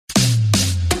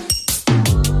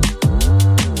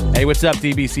Hey, what's up,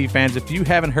 DBC fans? If you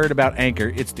haven't heard about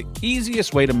Anchor, it's the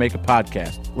easiest way to make a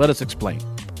podcast. Let us explain.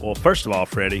 Well, first of all,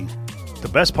 Freddie, the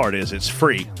best part is it's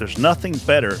free. There's nothing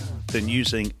better than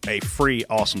using a free,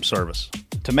 awesome service.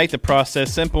 To make the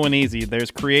process simple and easy, there's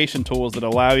creation tools that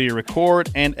allow you to record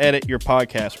and edit your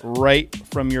podcast right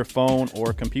from your phone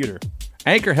or computer.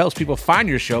 Anchor helps people find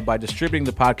your show by distributing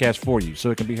the podcast for you,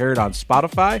 so it can be heard on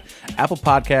Spotify, Apple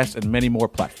Podcasts, and many more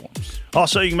platforms.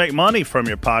 Also, you can make money from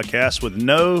your podcast with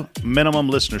no minimum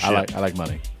listenership. I like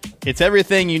money. It's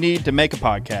everything you need to make a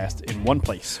podcast in one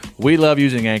place. We love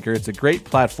using Anchor. It's a great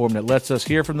platform that lets us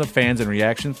hear from the fans in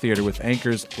Reaction Theater with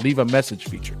Anchor's Leave a Message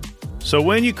feature. So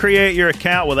when you create your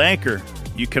account with Anchor,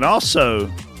 you can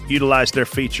also utilize their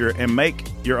feature and make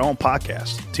your own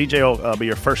podcast. TJ will be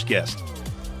your first guest.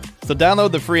 So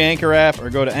download the free Anchor app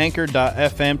or go to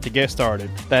anchor.fm to get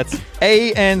started. That's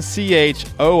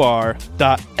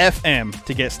ANCHOR.FM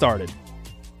to get started.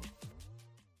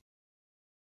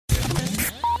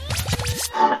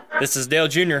 This is Dale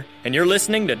Jr., and you're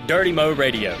listening to Dirty Mo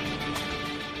Radio.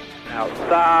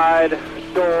 Outside,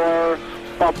 door,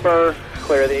 bumper,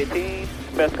 clear the 18.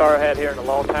 Best car I had here in a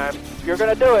long time. You're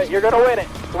going to do it. You're going to win it.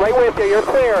 Right with you. You're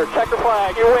clear. Checker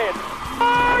flag. You win.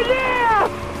 Oh, yeah!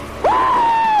 Woo!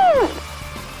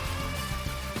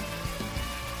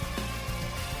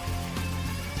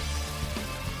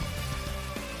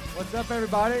 What's up,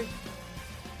 everybody?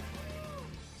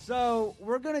 So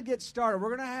we're going to get started. We're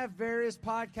going to have various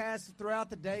podcasts throughout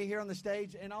the day here on the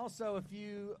stage, and also a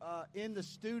few in the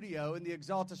studio, in the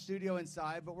Exalta studio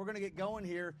inside, but we're going to get going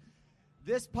here.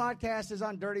 This podcast is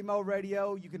on Dirty Mo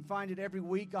Radio. You can find it every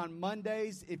week on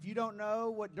Mondays. If you don't know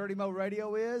what Dirty Mo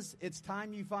Radio is, it's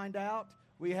time you find out.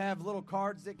 We have little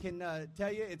cards that can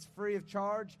tell you it's free of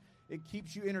charge. It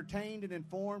keeps you entertained and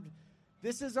informed.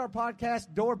 This is our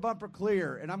podcast, Door Bumper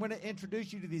Clear, and I'm going to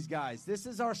introduce you to these guys. This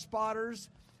is our spotters.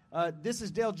 This is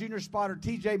Dale Jr. spotter,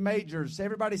 TJ Majors.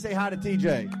 Everybody say hi to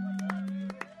TJ.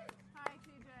 Hi,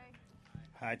 TJ.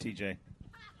 Hi, TJ.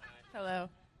 Hello.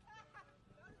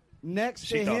 Next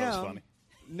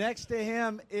to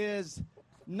him is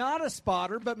not a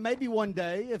spotter, but maybe one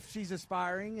day if she's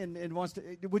aspiring and wants to.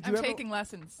 I'm taking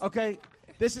lessons. Okay.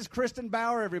 This is Kristen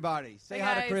Bauer, everybody. Say Hey,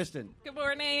 hi guys. to Kristen. Good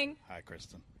morning. Hi,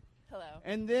 Kristen. Hello.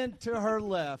 And then to her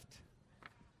left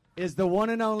is the one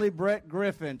and only Brett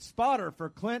Griffin, spotter for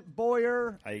Clint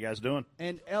Boyer. How you guys doing?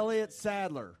 And Elliott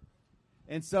Sadler.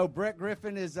 And so Brett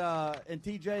Griffin is and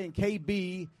TJ and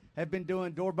KB have been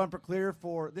doing Door Bumper Clear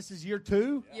this is year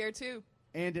 2? Year 2.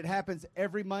 And it happens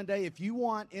every Monday. If you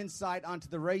want insight onto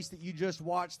the race that you just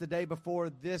watched the day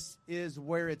before, this is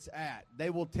where it's at. They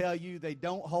will tell you. They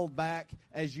don't hold back,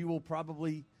 as you will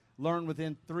probably learn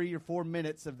within 3 or 4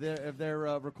 minutes of their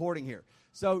recording here.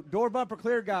 So, Door Bumper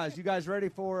Clear, guys. You guys ready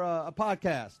for a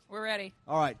podcast? We're ready.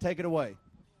 All right, take it away.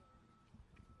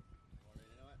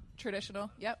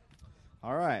 Traditional. Yep.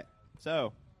 All right.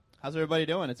 So, how's everybody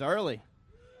doing? It's early.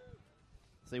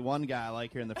 See one guy I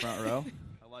like here in the front row.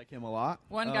 I like him a lot.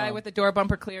 One guy with the Door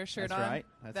Bumper Clear shirt that's on. Right.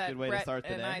 That's that a good way Brett to start the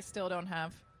day. And I still don't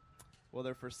have. Well,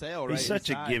 they're for sale right He's such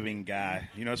inside. a giving guy.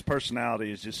 You know, his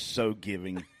personality is just so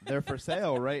giving. They're for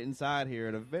sale right inside here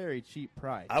at a very cheap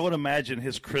price. I would imagine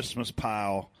his Christmas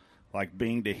pile like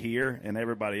being to here and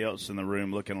everybody else in the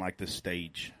room looking like the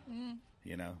stage. Mm.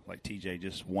 You know, like TJ,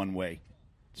 just one way.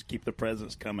 Just keep the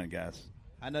presents coming, guys.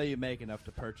 I know you make enough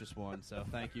to purchase one, so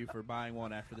thank you for buying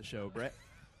one after the show, Brett.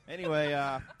 Anyway,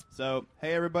 so,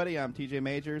 hey, everybody, I'm TJ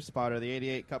Majors, spotter of the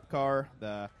 88 Cup car,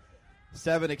 the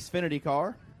 7 Xfinity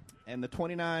car, and the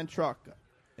 29 truck.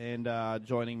 And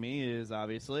joining me is,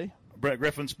 obviously, Brett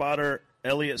Griffin, spotter,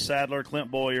 Elliott Sadler,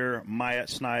 Clint Boyer, Myatt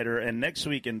Snyder, and next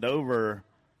week in Dover,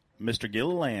 Mr.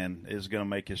 Gilliland is going to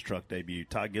make his truck debut,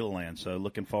 Todd Gilliland, so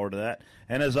looking forward to that.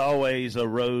 And as always, a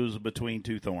rose between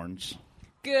two thorns.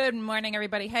 Good morning,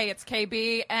 everybody. Hey, it's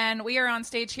KB, and we are on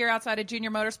stage here outside of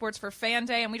Junior Motorsports for Fan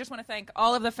Day, and we just want to thank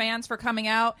all of the fans for coming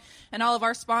out and all of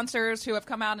our sponsors who have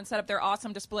come out and set up their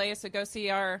awesome displays. So go see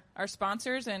our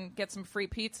sponsors and get some free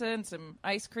pizza and some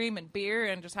ice cream and beer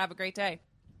and just have a great day.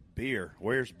 Beer.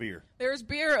 Where's beer? There's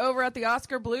beer over at the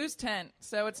Oscar Blues tent,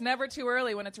 so it's never too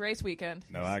early when it's race weekend.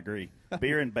 No, I agree.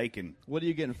 Beer and bacon. What are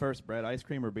you getting first, Brett, ice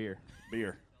cream or beer?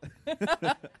 Beer.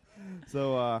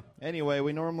 So, anyway,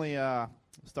 we normally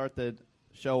start the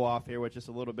show off here with just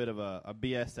a little bit of a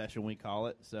BS session, we call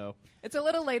it. So it's a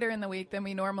little later in the week than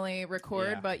we normally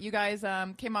record, but you guys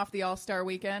came off the All-Star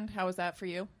weekend. How was that for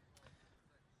you?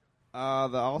 The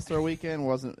All-Star weekend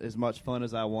wasn't as much fun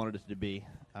as I wanted it to be.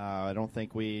 I don't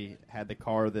think we had the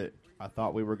car that I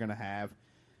thought we were going to have,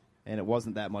 and it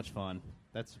wasn't that much fun.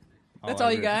 That's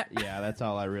all you got? Yeah, that's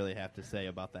all I really have to say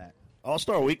about that.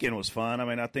 All-Star Weekend was fun. I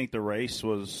mean, I think the race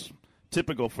was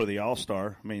typical for the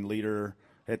All-Star. I mean, leader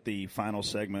at the final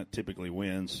segment typically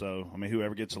wins. So, I mean,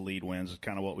 whoever gets a lead wins is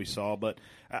kind of what we saw. But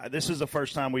this is the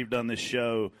first time we've done this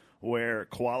show where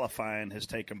qualifying has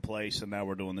taken place, and now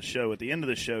we're doing the show. At the end of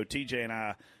the show, TJ and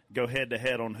I go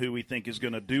head-to-head on who we think is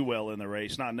going to do well in the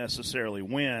race, not necessarily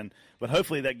win, but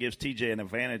hopefully that gives TJ an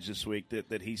advantage this week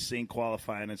that he's seen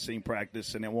qualifying and seen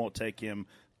practice, and it won't take him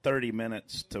 30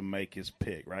 minutes to make his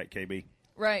pick, right, KB?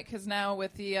 Right, because now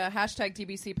with the hashtag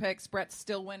DBC picks, Brett's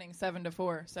still winning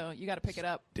 7-4, so you got to pick it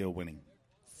up. Still winning.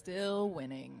 Still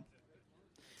winning.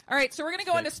 All right, so we're going to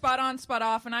go into spot on, spot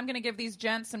off, and I'm going to give these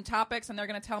gents some topics, and they're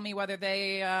going to tell me whether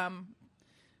they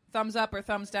thumbs up or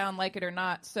thumbs down, like it or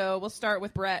not. So we'll start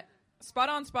with Brett. Spot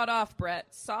on, spot off, Brett.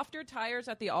 Softer tires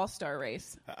at the All-Star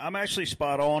race. I'm actually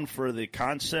spot on for the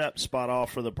concept, spot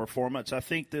off for the performance. I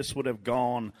think this would have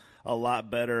gone a lot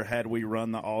better had we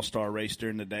run the All-Star race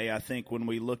during the day. I think when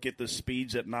we look at the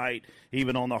speeds at night,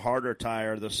 even on the harder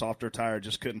tire, the softer tire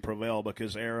just couldn't prevail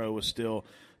because aero was still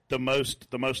the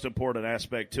most important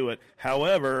aspect to it.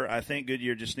 However, I think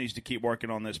Goodyear just needs to keep working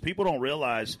on this. People don't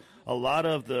realize a lot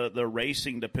of the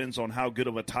racing depends on how good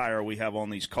of a tire we have on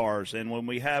these cars. And when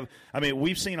we have, I mean,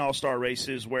 we've seen all-star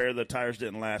races where the tires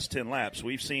didn't last 10 laps.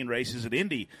 We've seen races at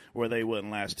Indy where they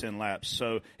wouldn't last 10 laps.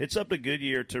 So it's up to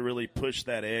Goodyear to really push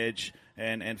that edge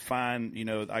and find,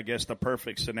 I guess the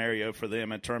perfect scenario for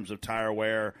them in terms of tire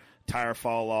wear, tire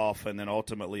fall off, and then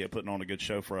ultimately putting on a good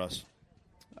show for us.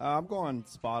 I'm going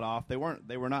spot off. They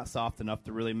were not soft enough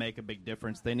to really make a big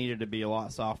difference. They needed to be a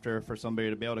lot softer for somebody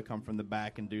to be able to come from the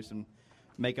back and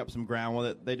make up some ground with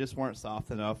it. They just weren't soft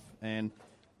enough. And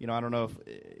I don't know if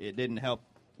it didn't help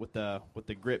with the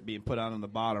grip being put on the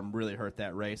bottom. Really hurt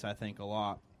that race, I think, a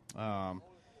lot.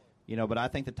 But I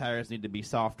think the tires need to be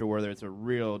softer where there's a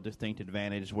real distinct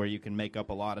advantage where you can make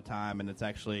up a lot of time. And it's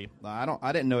actually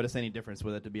I didn't notice any difference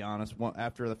with it, to be honest.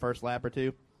 After the first lap or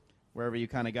two, wherever you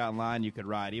kind of got in line, you could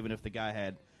ride. Even if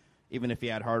he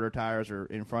had harder tires or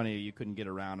in front of you, you couldn't get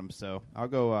around him. So I'll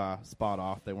go spot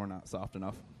off. They were not soft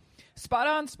enough. Spot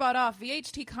on, spot off.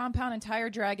 VHT compound and tire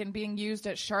dragon being used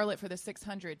at Charlotte for the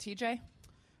 600. TJ?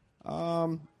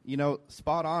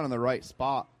 Spot on in the right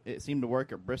spot. It seemed to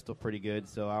work at Bristol pretty good.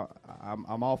 So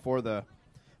I'm all for the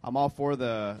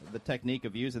technique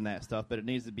of using that stuff, but it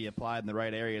needs to be applied in the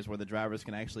right areas where the drivers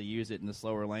can actually use it in the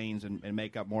slower lanes and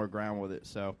make up more ground with it.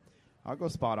 So I'll go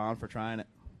spot on for trying it.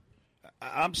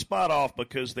 I'm spot off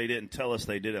because they didn't tell us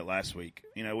they did it last week.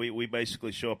 We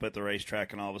basically show up at the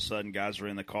racetrack and all of a sudden guys are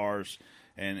in the cars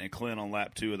and Clint on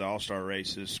lap 2 of the All-Star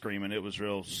race is screaming. It was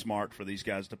real smart for these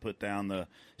guys to put down the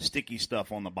sticky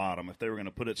stuff on the bottom. If they were going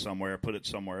to put it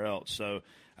somewhere else. So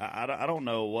I don't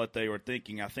know what they were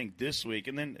thinking. I think this week,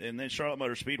 and then Charlotte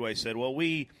Motor Speedway said, well,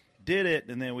 we did it,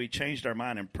 and then we changed our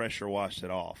mind and pressure washed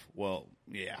it off. Well,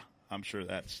 yeah. I'm sure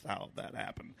that's how that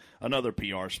happened. Another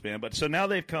PR spin. But so now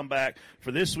they've come back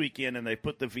for this weekend, and they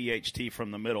put the VHT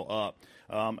from the middle up.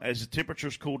 As the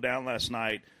temperatures cooled down last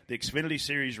night, the Xfinity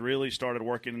Series really started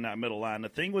working in that middle line. The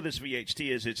thing with this VHT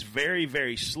is it's very,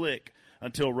 very slick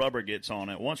until rubber gets on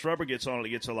it. Once rubber gets on it, it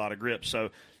gets a lot of grip. So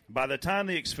by the time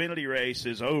the Xfinity race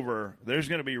is over, there's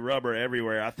going to be rubber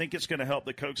everywhere. I think it's going to help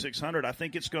the Coke 600. I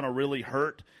think it's going to really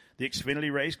hurt the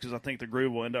Xfinity race because I think the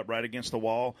groove will end up right against the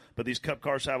wall. But these Cup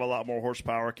cars have a lot more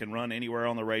horsepower, can run anywhere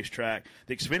on the racetrack.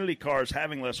 The Xfinity cars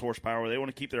having less horsepower, they want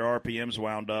to keep their RPMs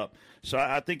wound up. So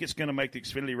I think it's going to make the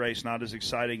Xfinity race not as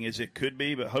exciting as it could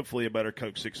be, but hopefully a better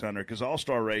Coke 600 because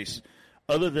All-Star race,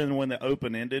 other than when the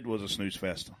Open ended, was a snooze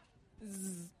fest.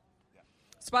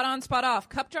 Spot on, spot off.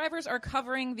 Cup drivers are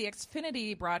covering the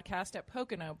Xfinity broadcast at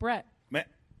Pocono. Brett? Man,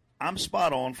 I'm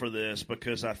spot on for this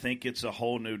because I think it's a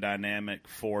whole new dynamic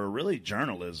for really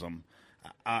journalism.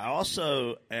 I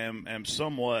also am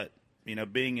somewhat,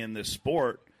 being in this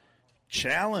sport,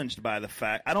 challenged by the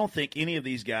fact I don't think any of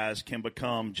these guys can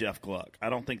become Jeff Gluck. I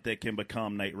don't think they can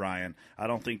become Nate Ryan. I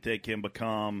don't think they can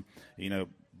become,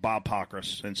 Bob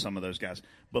Pockrass and some of those guys.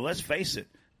 But let's face it.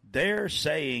 They're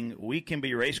saying we can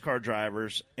be race car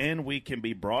drivers and we can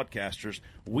be broadcasters.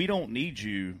 We don't need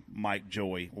you, Mike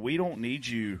Joy. We don't need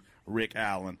you, Rick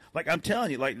Allen. I'm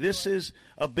telling you, this is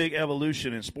a big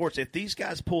evolution in sports. If these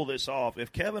guys pull this off,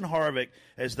 if Kevin Harvick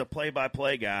is the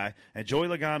play-by-play guy and Joey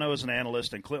Logano is an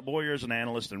analyst and Clint Boyer is an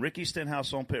analyst and Ricky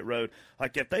Stenhouse on pit road,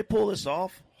 if they pull this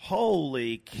off,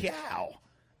 holy cow.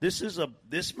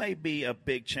 This may be a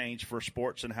big change for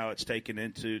sports and how it's taken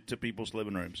into people's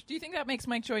living rooms. Do you think that makes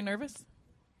Mike Joy nervous?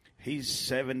 He's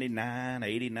 79,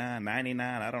 89,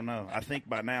 99. I don't know. I think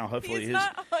by now, hopefully,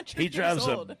 he drives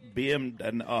old. a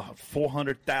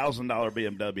 $400,000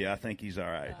 BMW. I think he's all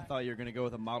right. I thought you were going to go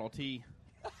with a Model T.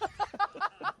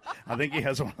 I think he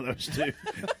has one of those too.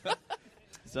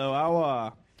 So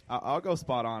I'll go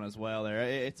spot on as well there.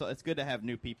 It's good to have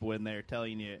new people in there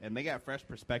telling you, and they got fresh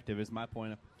perspective.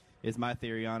 Is my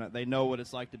theory on it. They know what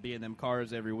it's like to be in them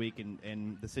cars every week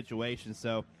and the situation.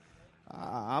 So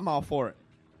I'm all for it.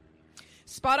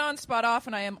 Spot on, spot off,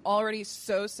 and I am already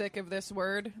so sick of this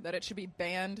word that it should be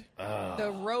banned.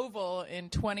 The Roval in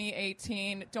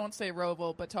 2018. Don't say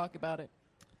Roval, but talk about it.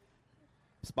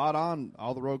 Spot on.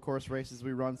 All the road course races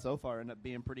we run so far end up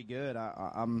being pretty good.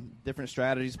 I'm different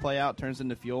strategies play out, turns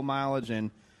into fuel mileage, and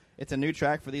it's a new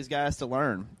track for these guys to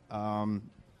learn.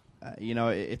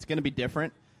 It's going to be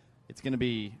different. It's going to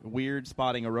be weird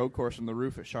spotting a road course from the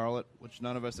roof at Charlotte, which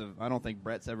none of us have. I don't think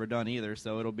Brett's ever done either.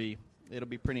 So it'll be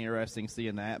pretty interesting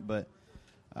seeing that. But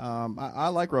I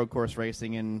like road course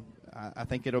racing, and I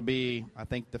think it'll be. I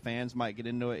think the fans might get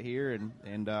into it here,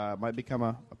 and might become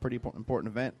a pretty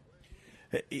important event.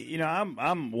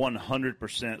 I'm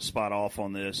 100% spot off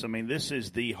on this. I mean, this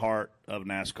is the heart of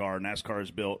NASCAR. NASCAR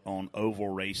is built on oval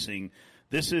racing.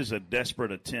 This is a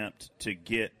desperate attempt to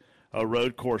get a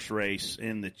road course race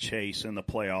in the chase in the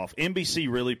playoff. NBC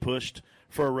really pushed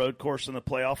for a road course in the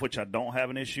playoff, which I don't have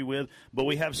an issue with, but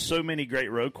we have so many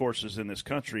great road courses in this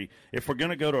country. If we're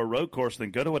going to go to a road course,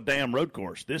 then go to a damn road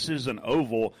course. This is an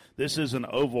oval. This is an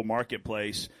oval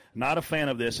marketplace. Not a fan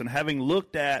of this. And having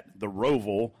looked at the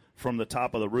Roval from the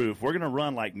top of the roof, we're going to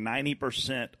run like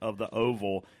 90% of the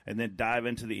oval and then dive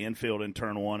into the infield in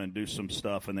turn one and do some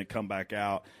stuff and then come back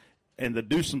out. And the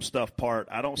do some stuff part,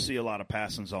 I don't see a lot of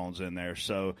passing zones in there.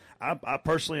 So I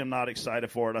personally am not excited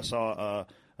for it. I saw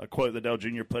a quote that Dale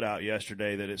Jr. put out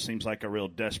yesterday that it seems like a real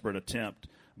desperate attempt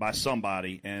by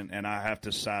somebody, and I have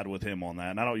to side with him on that.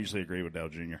 And I don't usually agree with Dale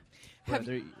Jr.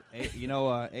 AJ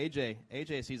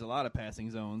sees a lot of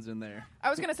passing zones in there. I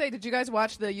was going to say, did you guys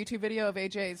watch the YouTube video of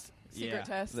AJ's secret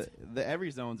test? Every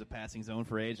zone's a passing zone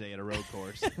for AJ at a road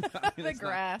course. The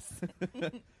grass.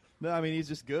 No, I mean, he's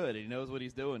just good. He knows what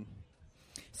he's doing.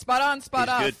 Spot on, spot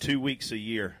off. He's good 2 weeks a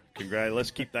year. Congrats.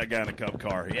 Let's keep that guy in a Cup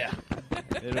car. Yeah.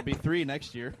 It'll be 3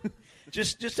 next year.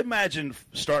 Just imagine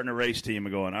starting a race team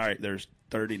and going, all right, there's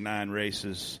 39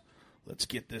 races. Let's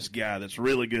get this guy that's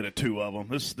really good at 2 of them.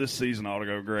 This season ought to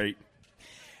go great.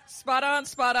 Spot on,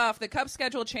 spot off. The Cup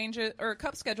schedule changes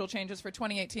for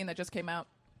 2018 that just came out.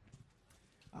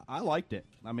 I liked it.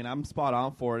 I mean, I'm spot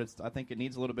on for it. I think it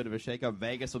needs a little bit of a shakeup.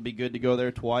 Vegas will be good to go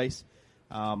there twice.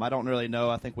 I don't really know.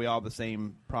 I think we all have the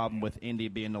same problem with Indy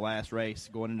being the last race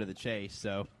going into the chase.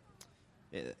 So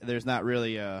there's not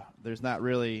really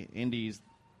Indy's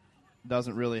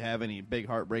doesn't really have any big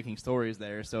heartbreaking stories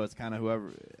there. So it's kind of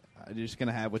you're just going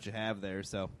to have what you have there.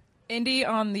 So Indy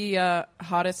on the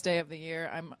hottest day of the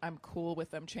year. I'm cool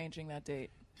with them changing that date.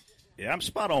 Yeah, I'm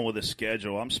spot on with the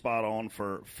schedule. I'm spot on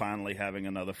for finally having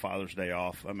another Father's Day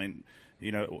off. I mean,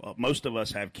 most of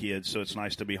us have kids, so it's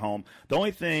nice to be home. The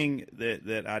only thing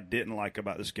that I didn't like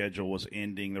about the schedule was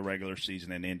ending the regular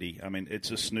season in Indy. I mean, it's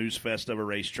a snooze fest of a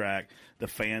racetrack. The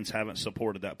fans haven't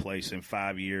supported that place in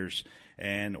 5 years.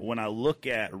 And when I look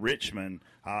at Richmond,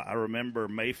 I remember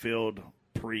Mayfield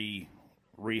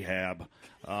pre-rehab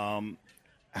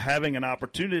having an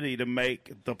opportunity to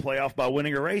make the playoff by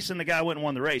winning a race, and the guy went and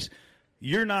won the race.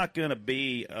 You're not going to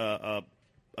be a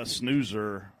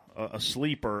snoozer, a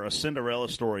sleeper, a Cinderella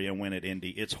story and win at Indy.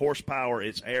 It's horsepower,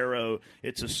 it's aero,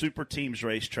 it's a super teams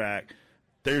racetrack.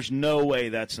 There's no way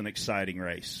that's an exciting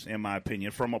race, in my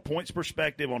opinion, from a points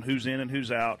perspective on who's in and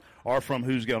who's out, or from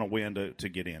who's going to win to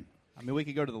get in. I mean, we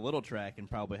could go to the little track and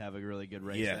probably have a really good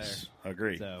race there. Yes,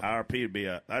 agree. So. IRP would be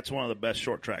that's one of the best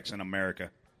short tracks in America.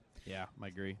 Yeah, I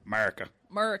agree. America.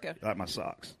 Like my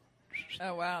socks.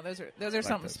 Oh wow, those are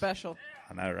something special.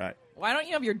 I know, right? Why don't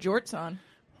you have your jorts on?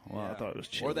 Well, I thought it was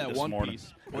chilly or that this one morning.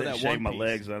 piece. I didn't shave my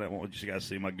legs. I didn't want you guys to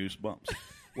see my goosebumps.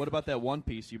 What about that one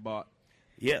piece you bought?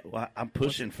 Yeah, well, I'm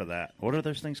pushing for that. What are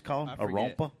those things called? A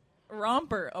romper?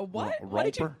 Romper. A what? Romper? What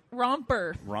did you?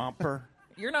 Romper. Romper.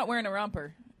 You're not wearing a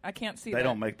romper. I can't see that. They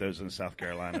don't make those in South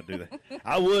Carolina, do they?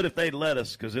 I would if they'd let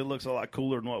us, because it looks a lot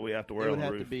cooler than what we have to wear on the roof. It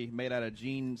would have to be made out of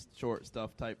jeans, short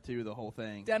stuff type, too, the whole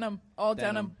thing. Denim. All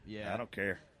denim. Yeah. I don't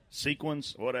care.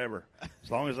 Sequins, whatever.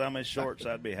 As long as I'm in shorts,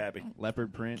 I'd be happy.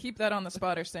 Leopard print. Keep that on the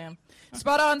spotter, Sam.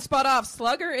 Spot on, spot off.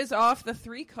 Slugger is off the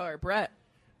 3-car. Brett.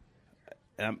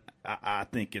 I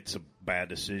think it's a bad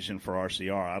decision for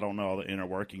RCR. I don't know all the inner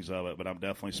workings of it, but I'm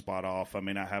definitely spot off. I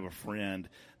mean, I have a friend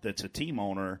that's a team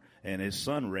owner, and his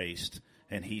son raced,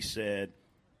 and he said,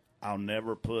 I'll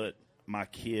never put my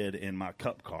kid in my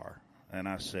Cup car. And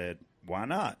I said, why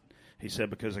not? He said,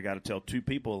 because I got to tell 2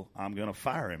 people I'm going to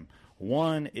fire him.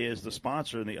 One is the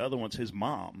sponsor, and the other one's his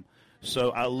mom. So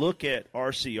I look at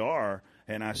RCR,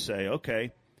 and I say,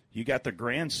 okay, You got the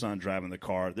grandson driving the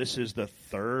car. This is the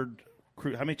third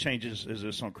crew. How many changes is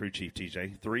this on crew chief,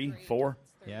 TJ? Three, 4?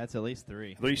 Yeah, it's at least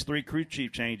 3. At least 3 crew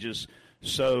chief changes.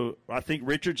 So I think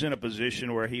Richard's in a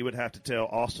position where he would have to tell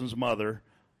Austin's mother,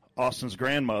 Austin's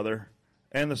grandmother,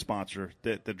 and the sponsor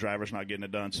that the driver's not getting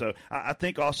it done. So I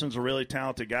think Austin's a really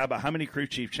talented guy, but how many crew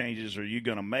chief changes are you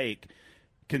going to make?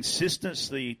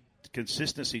 Consistency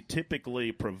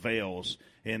typically prevails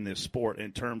in this sport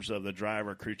in terms of the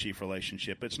driver-crew chief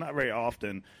relationship. It's not very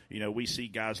often, we see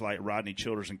guys like Rodney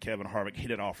Childers and Kevin Harvick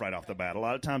hit it off right off the bat. A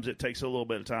lot of times it takes a little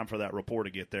bit of time for that rapport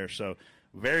to get there. So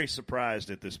very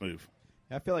surprised at this move.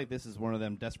 I feel like this is one of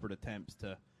them desperate attempts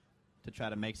to try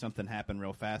to make something happen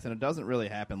real fast, and it doesn't really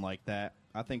happen like that.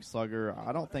 I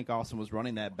don't think Austin was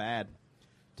running that bad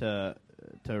to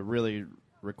really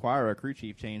require a crew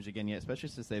chief change again yet, especially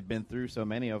since they've been through so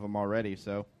many of them already.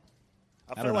 So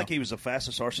I feel like he was the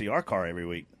fastest RCR car every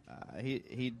week.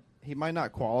 He might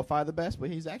not qualify the best, but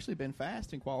he's actually been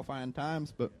fast in qualifying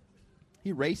times. But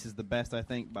he races the best, I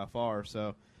think, by far.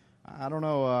 So I don't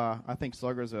know. I think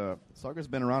Slugger's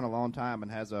been around a long time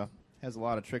and has a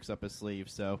lot of tricks up his sleeve.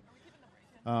 So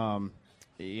I'm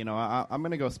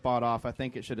going to go spot off. I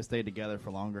think it should have stayed together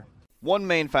for longer. One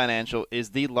Main Financial is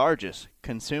the largest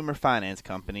consumer finance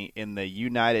company in the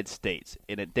United States,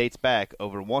 and it dates back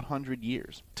over 100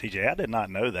 years. TJ, I did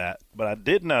not know that, but I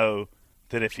did know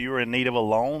that if you were in need of a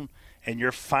loan and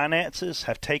your finances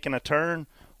have taken a turn,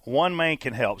 One Main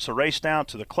can help. So race down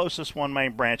to the closest One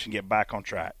Main branch and get back on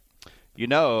track. You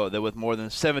know that with more than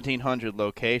 1,700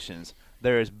 locations,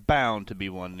 there is bound to be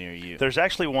one near you. There's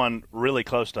actually one really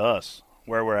close to us,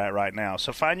 where we're at right now.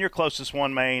 So find your closest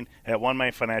One Main at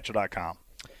onemainfinancial.com.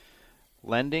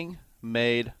 Lending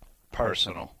made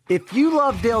personal. If you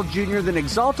love Dale Jr., then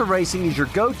Exalta Racing is your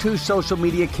go-to social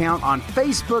media account on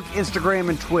Facebook, Instagram,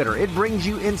 and Twitter. It brings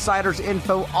you insiders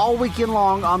info all weekend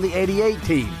long on the 88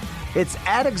 team. It's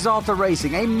at Exalta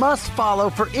Racing, a must-follow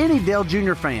for any Dale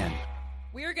Jr. fan.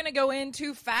 We are going to go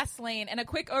into Fastlane, and a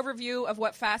quick overview of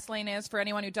what Fastlane is for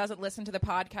anyone who doesn't listen to the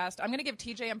podcast. I'm going to give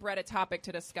TJ and Brett a topic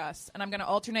to discuss, and I'm going to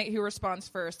alternate who responds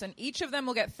first. And each of them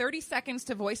will get 30 seconds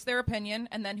to voice their opinion,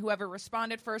 and then whoever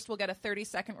responded first will get a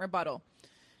 30-second rebuttal.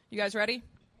 You guys ready?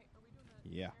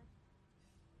 Yeah.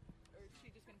 Or is she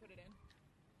just going to put it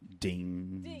in?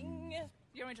 Ding. Ding.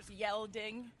 You want to just yell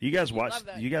ding? You guys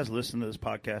listen to this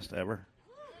podcast ever?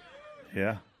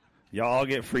 Yeah. Y'all all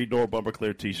get free door bumper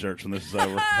clear T-shirts when this is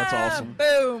over. That's awesome.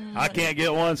 Boom. I can't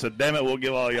get one, so damn it, we'll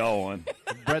give all y'all one.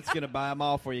 Brett's going to buy them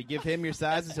all for you. Give him your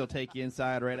sizes. He'll take you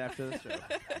inside right after the show.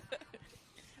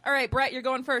 All right, Brett, you're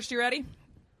going first. You ready?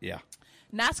 Yeah.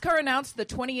 NASCAR announced the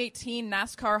 2018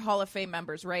 NASCAR Hall of Fame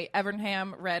members, Ray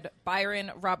Evernham, Red Byron,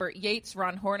 Robert Yates,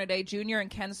 Ron Hornaday Jr., and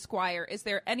Ken Squire. Is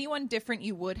there anyone different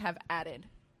you would have added?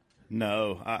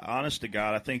 No, honest to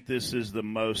God, I think this is the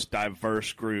most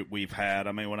diverse group we've had.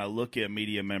 I mean, when I look at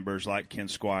media members like Ken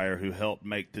Squire, who helped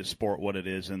make this sport what it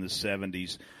is in the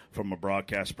 70s from a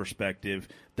broadcast perspective,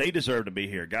 they deserve to be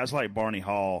here. Guys like Barney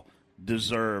Hall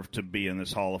deserve to be in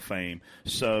this Hall of Fame.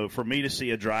 So for me to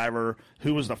see a driver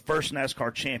who was the first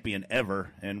NASCAR champion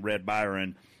ever in Red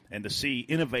Byron, and to see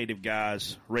innovative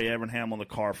guys, Ray Evernham on the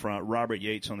car front, Robert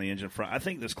Yates on the engine front, I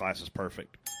think this class is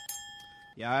perfect.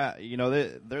 Yeah,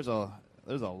 there's a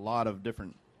lot of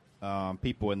different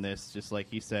people in this. Just like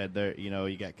he said, there,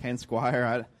 you got Ken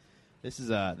Squire. This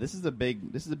is a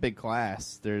big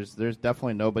class. There's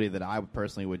definitely nobody that I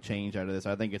personally would change out of this.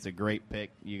 I think it's a great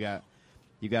pick. You got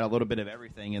a little bit of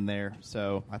everything in there.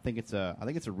 So I think this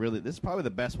is probably the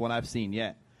best one I've seen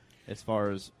yet, as far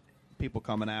as people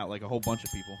coming out, like a whole bunch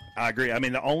of people. I agree. I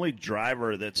mean, the only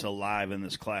driver that's alive in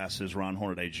this class is Ron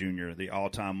Hornaday Jr., the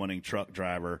all-time winning truck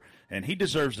driver, and he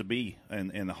deserves to be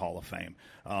in the Hall of Fame.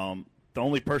 The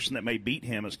only person that may beat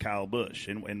him is Kyle Busch,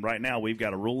 and right now we've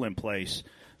got a rule in place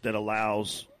that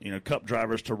allows Cup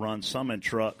drivers to run some in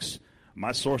trucks.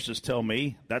 My sources tell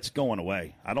me that's going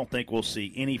away. I don't think we'll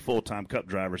see any full-time Cup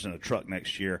drivers in a truck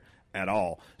next year at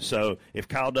all. So if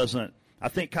Kyle doesn't, I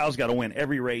think Kyle's got to win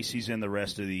every race he's in the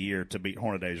rest of the year to beat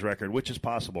Hornaday's record, which is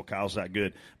possible. Kyle's that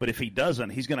good. But if he doesn't,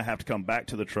 he's going to have to come back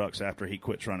to the trucks after he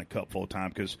quits running Cup full-time,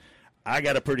 because I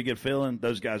got a pretty good feeling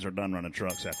those guys are done running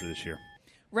trucks after this year.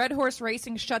 Red Horse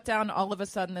Racing shut down all of a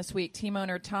sudden this week. Team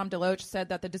owner Tom DeLoach said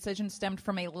that the decision stemmed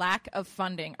from a lack of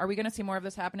funding. Are we going to see more of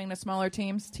this happening to smaller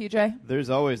teams, TJ? There's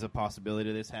always a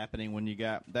possibility of this happening when you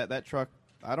got that truck.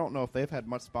 I don't know if they've had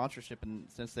much sponsorship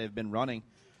since they've been running.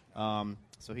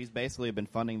 So he's basically been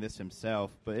funding this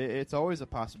himself. But it's always a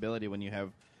possibility when you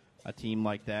have a team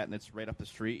like that, and it's right up the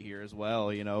street here as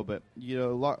well, But,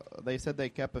 they said they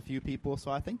kept a few people, so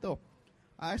I think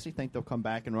I actually think they'll come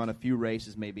back and run a few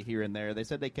races maybe here and there. They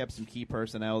said they kept some key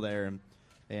personnel there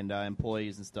and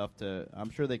employees and stuff. I'm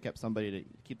sure they kept somebody to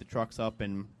keep the trucks up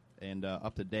and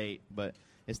up to date. But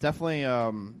it's definitely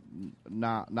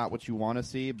not what you want to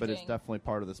see, but it's definitely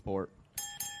part of the sport.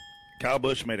 Kyle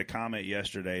Busch made a comment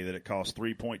yesterday that it costs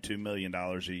 $3.2 million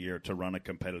a year to run a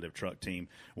competitive truck team.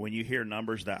 When you hear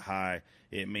numbers that high,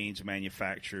 it means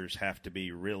manufacturers have to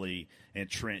be really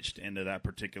entrenched into that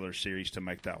particular series to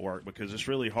make that work, because it's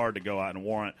really hard to go out and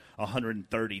warrant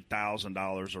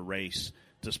 $130,000 a race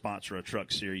to sponsor a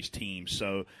truck series team.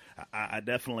 So I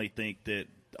definitely think that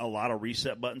a lot of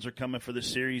reset buttons are coming for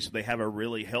this series. They have a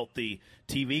really healthy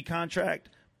TV contract,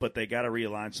 but they got to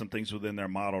realign some things within their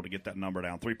model to get that number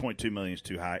down. $3.2 million is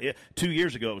too high. 2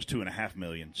 years ago, it was $2.5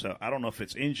 million. So I don't know if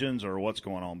it's engines or what's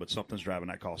going on, but something's driving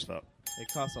that cost up. It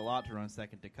costs a lot to run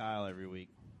second to Kyle every week.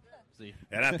 See.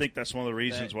 And I think that's one of the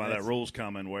reasons why that rule's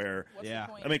coming. Where, I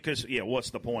mean, because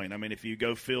what's the point? I mean, if you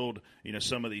go field,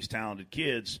 some of these talented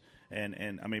kids.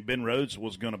 And I mean, Ben Rhodes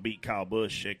was going to beat Kyle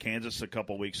Busch at Kansas a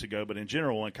couple weeks ago. But in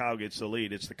general, when Kyle gets the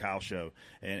lead, it's the Kyle show.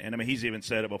 And I mean, he's even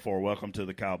said it before, welcome to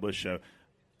the Kyle Busch show.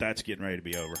 That's getting ready to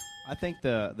be over. I think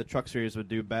the truck series would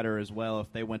do better as well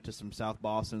if they went to some South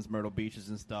Boston's, Myrtle Beaches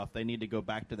and stuff. They need to go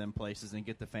back to them places and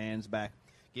get the fans back.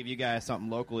 Give you guys something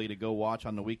locally to go watch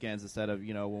on the weekends instead of,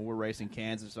 when we're racing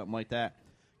Kansas or something like that.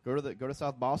 Go to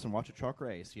South Boston, watch a truck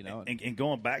race, And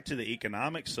going back to the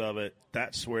economics of it,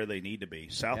 that's where they need to be.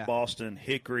 South Boston,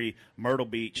 Hickory, Myrtle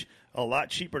Beach, a lot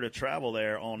cheaper to travel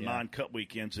there on non-Cup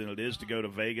weekends than it is to go to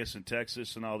Vegas and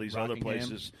Texas and all these other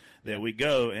places that we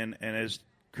go. And as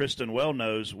Kristen well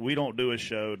knows, we don't do a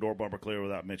show door bumper clear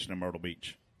without mentioning Myrtle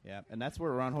Beach. Yeah, and that's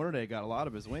where Ron Hornaday got a lot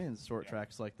of his wins, short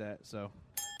tracks like that. So,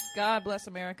 God bless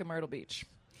America, Myrtle Beach.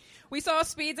 We saw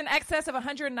speeds in excess of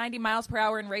 190 miles per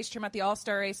hour in race trim at the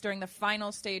All-Star race during the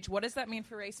final stage. What does that mean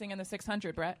for racing in the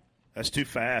 600, Brett? That's too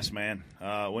fast, man.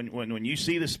 When you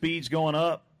see the speeds going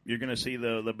up, you're going to see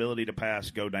the ability to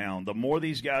pass go down. The more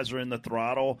these guys are in the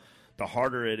throttle, the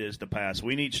harder it is to pass.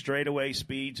 We need straightaway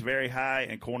speeds very high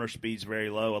and corner speeds very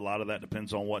low. A lot of that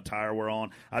depends on what tire we're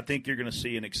on. I think you're going to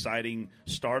see an exciting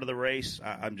start of the race.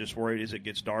 I'm just worried as it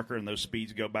gets darker and those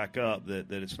speeds go back up that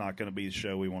it's not going to be the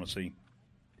show we want to see.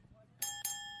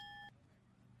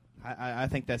 I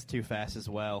think that's too fast as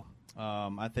well.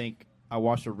 I think I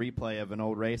watched a replay of an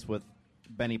old race with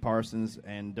Benny Parsons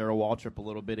and Darrell Waltrip a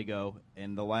little bit ago,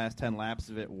 and the last 10 laps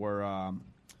of it were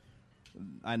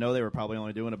I know they were probably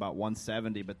only doing about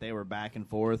 170, but they were back and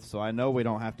forth, so I know we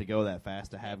don't have to go that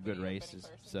fast to have good races.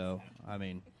 So, I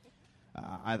mean,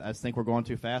 I think we're going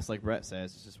too fast, like Brett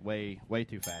says. It's just way, way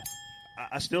too fast.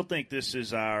 I still think this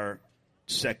is our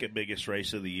second biggest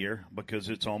race of the year because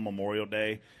it's on Memorial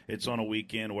Day. It's on a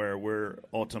weekend where we're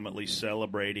ultimately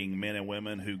celebrating men and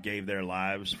women who gave their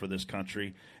lives for this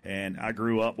country. And I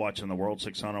grew up watching the World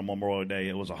 600 on Memorial Day.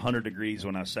 It was 100 degrees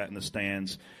when I sat in the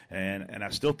stands, and I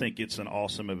still think it's an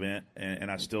awesome event, and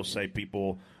I still say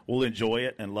people will enjoy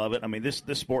it and love it. I mean, this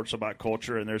sport's about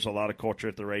culture, and there's a lot of culture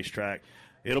at the racetrack.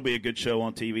 It'll be a good show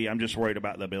on TV. I'm just worried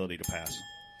about the ability to pass.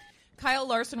 Kyle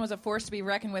Larson was a force to be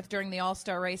reckoned with during the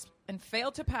All-Star race and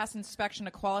failed to pass inspection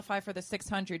to qualify for the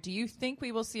 600. Do you think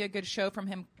we will see a good show from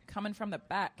him coming from the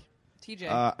back? TJ?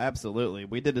 Absolutely.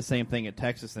 We did the same thing at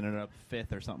Texas and ended up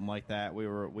 5th or something like that.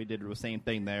 We did the same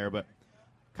thing there, but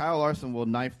Kyle Larson will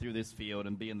knife through this field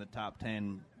and be in the top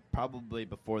 10 probably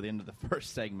before the end of the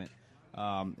first segment.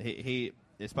 He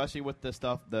especially with the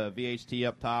stuff, the VHT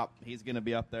up top, he's going to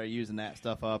be up there using that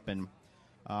stuff up, and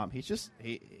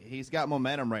he's got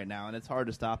momentum right now, and it's hard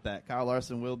to stop that. Kyle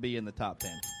Larson will be in the top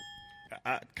 10.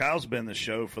 Kyle's been the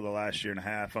show for the last year and a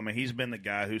half. I mean, he's been the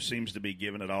guy who seems to be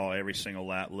giving it all every single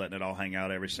lap, letting it all hang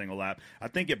out every single lap. I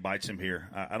think it bites him here.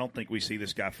 I don't think we see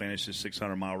this guy finish his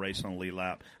 600-mile race on the lead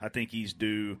lap. I think he's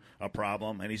due a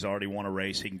problem, and he's already won a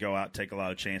race. He can go out and take a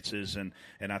lot of chances, and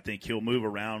I think he'll move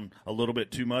around a little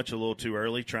bit too much, a little too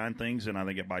early, trying things, and I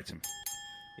think it bites him.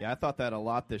 Yeah, I thought that a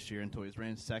lot this year until he's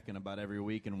ran second about every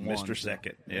week and won. Mr.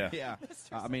 Second, yeah. Yeah.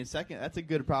 I mean, second, that's a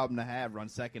good problem to have, run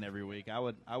second every week. I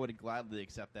would gladly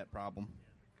accept that problem.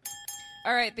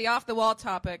 All right, the off-the-wall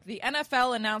topic. The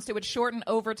NFL announced it would shorten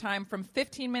overtime from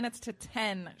 15 minutes to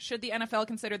 10. Should the NFL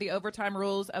consider the overtime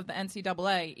rules of the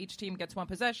NCAA? Each team gets one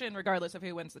possession, regardless of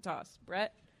who wins the toss.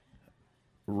 Brett?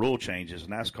 Rule changes.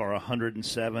 NASCAR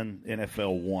 107,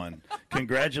 NFL 1.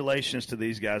 Congratulations to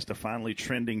these guys to finally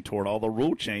trending toward all the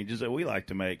rule changes that we like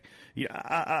to make.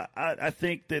 Yeah, I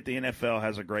think that the NFL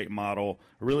has a great model.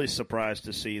 Really surprised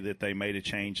to see that they made a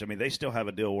change. I mean, they still have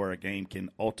a deal where a game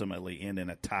can ultimately end in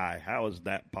a tie. How is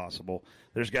that possible?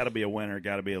 There's got to be a winner,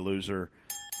 got to be a loser.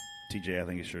 TJ, I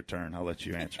think it's your turn. I'll let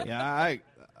you answer. Yeah,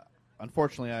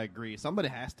 unfortunately, I agree. Somebody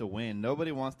has to win.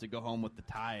 Nobody wants to go home with the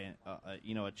tie,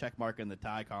 a check mark in the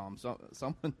tie column. So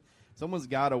someone's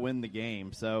got to win the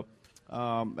game. So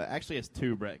actually, it's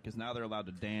 2, Brett, because now they're allowed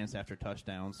to dance after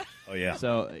touchdowns. Oh yeah.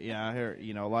 So yeah, I hear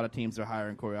a lot of teams are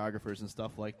hiring choreographers and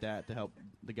stuff like that to help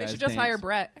the guys. They should just dance. hire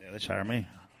Brett. Yeah, they should hire me.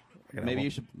 Maybe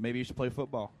you should play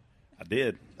football. I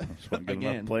did. I just wasn't good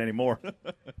enough to play anymore.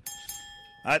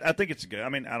 I think it's good. I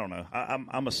mean, I don't know.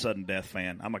 I'm a sudden death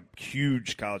fan. I'm a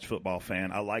huge college football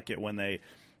fan. I like it when they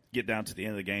get down to the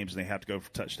end of the games and they have to go for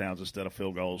touchdowns instead of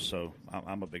field goals. So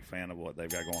I'm a big fan of what they've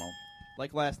got going on.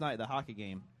 Like last night, the hockey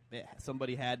game.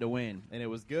 Somebody had to win, and it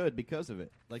was good because of it.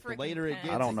 Like the later it gets,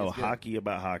 I don't know it's good. hockey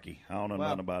about hockey. I don't know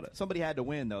nothing about it. Somebody had to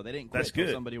win, though. They didn't quit That's good.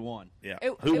 until somebody won. Yeah.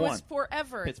 Who won? was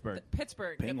forever. Pittsburgh.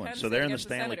 Pittsburgh. the Penguins. Penn So they're in the against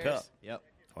Stanley Senators. Cup. Yep.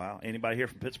 Wow. Anybody here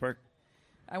from Pittsburgh?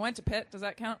 I went to Pitt. Does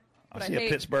that count? But I see a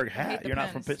Pittsburgh I hate hat. the You're not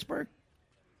from Pens. Pittsburgh?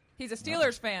 He's a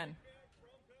Steelers fan.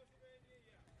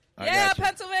 I Yeah, gotcha.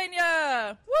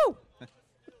 Pennsylvania! Woo!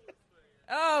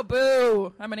 Oh,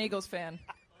 boo! I'm an Eagles fan.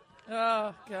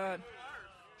 Oh, God.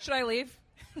 Should I leave?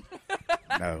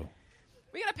 No.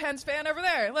 We got a Pens fan over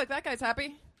there. Look, that guy's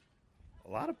happy.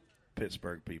 A lot of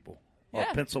Pittsburgh people. Yeah.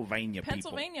 Or Pennsylvania people.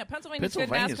 Pennsylania's good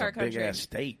Pennsylvania's NASCAR a country. big-ass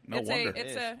state. No wonder.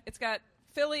 It's got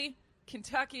Philly,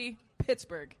 Kentucky,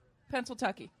 Pittsburgh,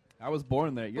 Pennsylvania. I was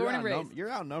born there. Born and raised.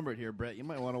 You're outnumbered here, Brett. You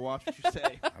might want to watch what you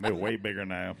say. I'm way bigger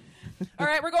now. All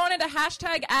right, we're going into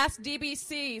hashtag Ask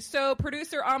DBC. So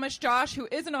producer Amish Josh, who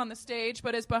isn't on the stage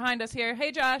but is behind us here.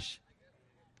 Hey, Josh.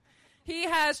 He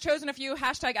has chosen a few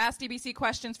hashtag Ask DBC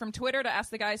questions from Twitter to ask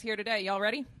the guys here today. Y'all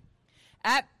ready?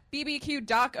 At BBQ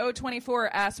Doc024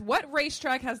 asks, what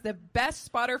racetrack has the best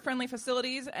spotter-friendly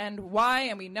facilities and why?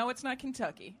 And we know it's not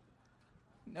Kentucky.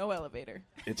 No elevator.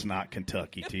 It's not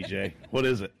Kentucky, TJ. What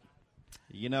is it?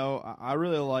 I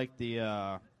really like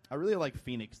I really like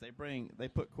Phoenix. They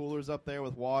put coolers up there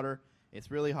with water. It's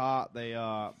really hot. They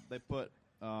put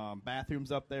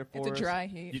bathrooms up there for us. It's a dry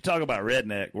heat. You talk about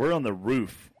redneck. We're on the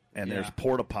roof, and Yeah. there's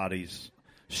porta potties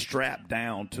strapped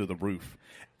down to the roof.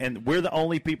 And we're the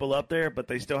only people up there, but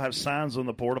they still have signs on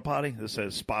the porta potty that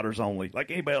says spotters only.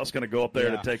 Like anybody else going to go up there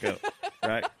Yeah. to take a,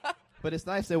 right? But it's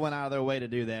nice they went out of their way to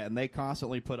do that, and they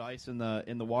constantly put ice in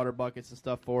the water buckets and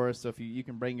stuff for us. So if you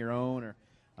can bring your own, or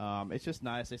it's just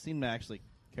nice. They seem to actually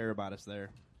care about us there.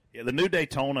 Yeah, the new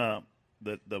Daytona,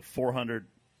 the $400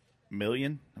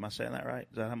 million. Am I saying that right?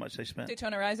 Is that how much they spent?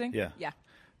 Daytona Rising? Yeah. Yeah.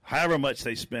 However much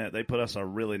they spent, they put us a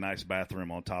really nice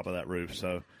bathroom on top of that roof.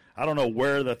 So I don't know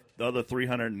where the other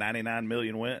 $399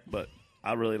 million went, but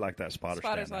I really like that spotter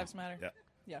Spotters' stand now. lives matter. Yeah.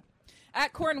 Yeah.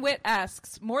 At Cornwit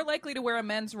asks, more likely to wear a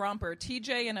men's romper,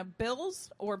 TJ in a Bills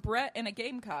or Brett in a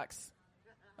Gamecocks?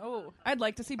 Oh, I'd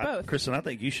like to see both. Kristen, I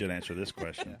think you should answer this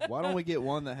question. Why don't we get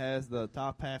one that has the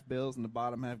top half Bills and the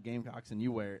bottom half Gamecocks, and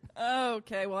you wear it?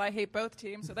 Okay, well, I hate both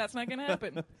teams, so that's not going to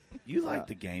happen. You like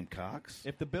the Gamecocks.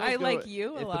 If the Bills I go- like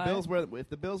you a if lot. If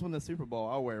the Bills win the Super Bowl,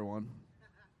 I'll wear one.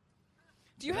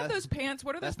 Do you have That's- those pants?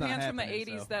 What are those that's not pants from the happening,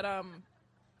 80s so. that,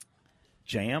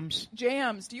 Jams?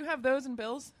 jams? Do you have those in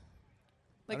Bills?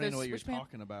 I don't those know what you're switch pants?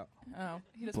 talking about. Oh,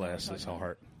 he doesn't know what Bless we're his talking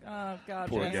heart. about. Oh, God.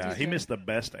 Poor bless guy. his He heart. missed the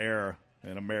best era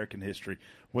in American history.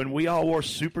 When we all wore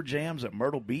super jams at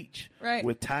Myrtle Beach Right.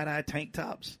 with tie-dye tank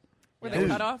tops. Were Yeah. they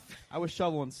cut off? I was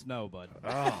shoveling snow, bud.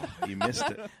 Oh, you missed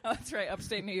it. Oh, that's right,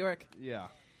 upstate New York. Yeah.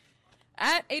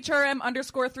 At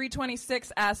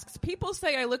HRM_326 asks, people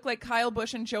say I look like Kyle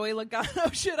Busch and Joey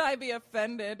Logano. Should I be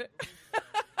offended?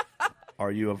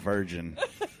 Are you a virgin?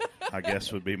 I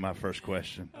guess would be my first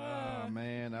question. Oh,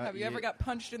 man. Have you ever got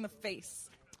punched in the face?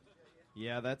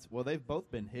 Yeah, they've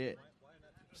both been hit.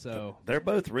 So They're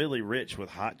both really rich with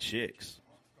hot chicks.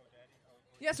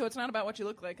 Yeah, so it's not about what you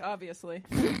look like, obviously.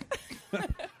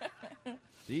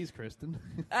 Jeez, Kristen.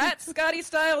 At Scotty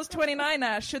Styles 29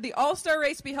 asks, should the All-Star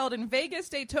race be held in Vegas,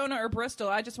 Daytona, or Bristol?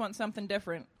 I just want something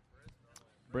different.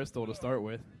 Bristol to start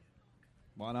with.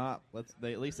 Why not?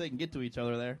 At least they can get to each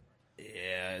other there.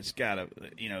 Yeah, it's got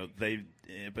to,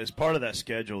 as part of that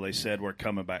schedule, they said we're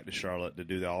coming back to Charlotte to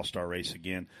do the All-Star race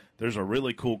again. There's a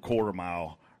really cool quarter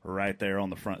mile right there on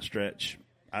the front stretch.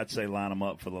 I'd say line them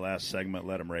up for the last segment,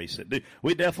 let them race it.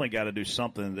 We definitely got to do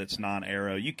something that's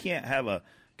non-aero. You can't have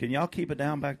can y'all keep it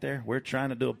down back there? We're trying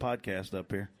to do a podcast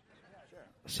up here.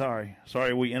 Sorry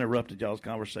we interrupted y'all's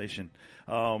conversation.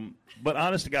 But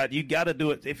honest to God, you got to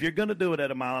do it. If you're going to do it at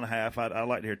a mile and a half, I'd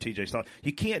like to hear TJ's thought.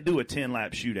 You can't do a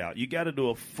 10-lap shootout. You got to do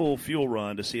a full fuel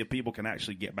run to see if people can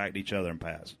actually get back to each other and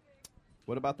pass.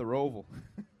 What about the Roval?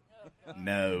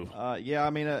 No. Yeah,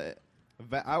 I mean,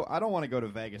 I don't want to go to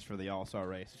Vegas for the All-Star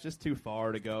race. It's just too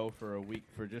far to go for a week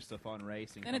for just a fun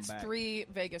race and And come it's back. 3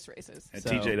 Vegas races. And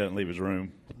TJ doesn't leave his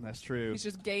room. That's true. He's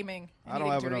just gaming and I don't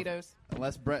eating have Doritos. enough.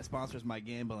 Unless Brett sponsors my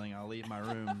gambling, I'll leave my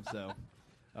room. So,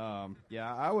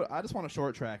 I just want a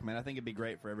short track, man. I think it'd be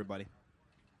great for everybody.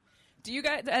 Do you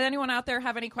guys? Anyone out there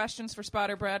have any questions for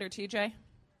Spotter, Brett, or TJ?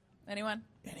 Anyone?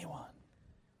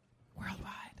 Worldwide.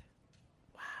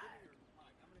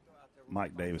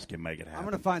 Mike Davis can make it happen. I'm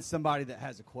going to find somebody that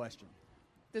has a question.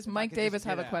 Does I Mike could Davis just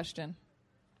have a get out. question?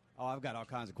 Oh, I've got all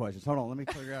kinds of questions. Hold on. Let me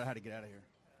figure out how to get out of here.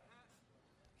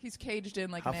 He's caged in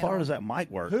like How an far animal. does that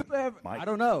mic work? Mike? I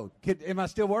don't know. Am I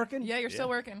still working? Yeah, you're still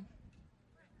working.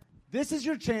 This is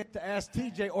your chance to ask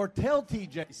TJ or tell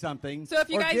TJ something So if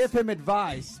you or guys- give him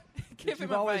advice. Give that him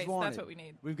you've always advice. wanted. That's what we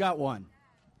need. We've got one.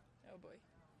 Oh, boy.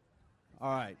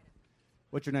 All right.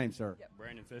 What's your name, sir?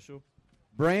 Brandon Fischel.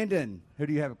 Brandon, who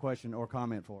do you have a question or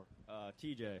comment for?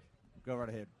 TJ, Go right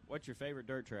ahead. what's your favorite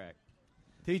dirt track?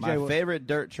 TJ, My favorite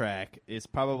dirt track is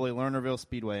probably Lernerville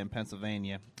Speedway in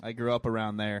Pennsylvania. I grew up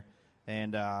around there,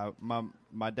 and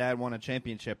my dad won a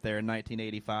championship there in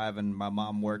 1985, and my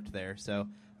mom worked there, so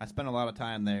I spent a lot of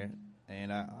time there.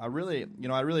 And I really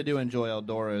do enjoy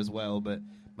Eldora as well, but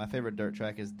my favorite dirt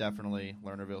track is definitely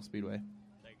Lernerville Speedway.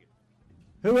 Thank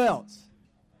you. Who else?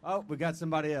 Oh, we got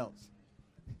somebody else.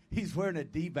 He's wearing a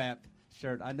DBAP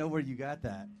shirt. I know where you got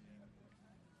that.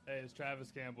 Hey, it's Travis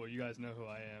Campbell. You guys know who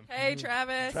I am. Hey,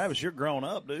 Travis. Travis, you're grown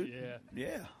up, dude. Yeah.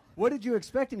 Yeah. What did you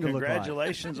expect him to look like?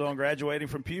 Congratulations on graduating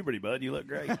from puberty, bud. You look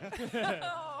great.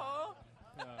 Aw.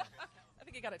 I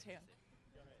think he got a tan.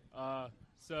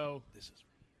 So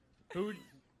who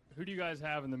do you guys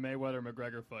have in the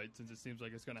Mayweather-McGregor fight, since it seems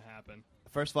like it's going to happen?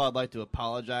 First of all, I'd like to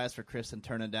apologize for Kristen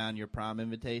turning down your prom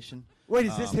invitation. Wait,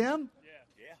 is this him?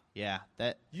 Yeah,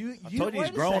 that I told you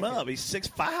he's grown up. He's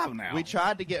 6'5" now. we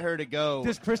tried to get her to go.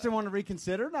 Does Kristen want to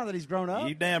reconsider now that he's grown up?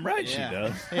 You damn right she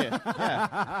does.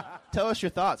 Yeah. Tell us your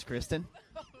thoughts, Kristen.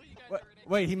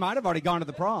 Wait, he might have already gone to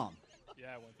the prom. Yeah,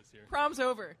 I went this year. Prom's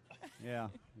over. Yeah,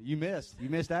 you missed. You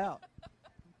missed out.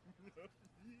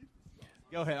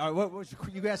 Go ahead. All right,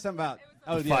 you got something about?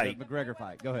 Oh, The yeah, fight. the McGregor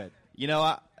fight. Go ahead. You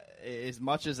know, as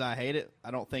much as I hate it,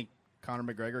 I don't think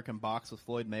Conor McGregor can box with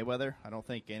Floyd Mayweather. I don't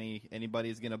think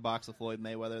anybody's going to box with Floyd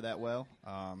Mayweather that well.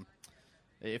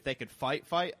 If they could fight,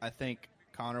 I think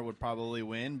Conor would probably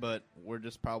win, but we're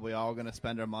just probably all going to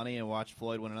spend our money and watch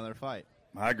Floyd win another fight.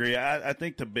 I agree. I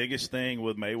think the biggest thing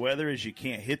with Mayweather is you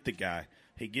can't hit the guy.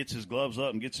 He gets his gloves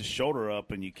up and gets his shoulder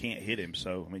up, and you can't hit him.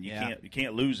 So I mean, you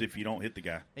can't lose if you don't hit the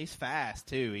guy. He's fast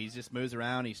too. He just moves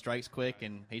around. He strikes quick,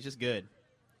 and he's just good.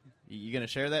 You going to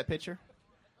share that picture?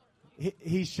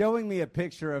 He's showing me a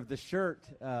picture of the shirt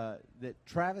that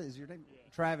Travis, is your name? Yeah.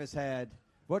 Travis had.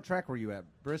 What track were you at?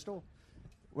 Bristol?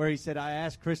 Where he said, I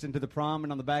asked Kristen to the prom,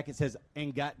 and on the back it says,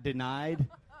 and got denied.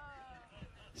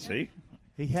 See?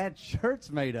 He had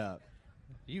shirts made up.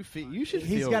 You should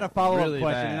He's feel got a follow-up really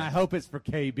question, bad. and I hope it's for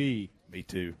KB. Me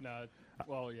too. No,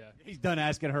 well, yeah. He's done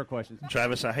asking her questions.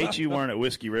 Travis, I hate you weren't at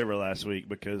Whiskey River last week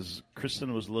because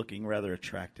Kristen was looking rather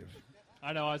attractive.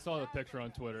 I know. I saw the picture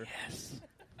on Twitter. Yes.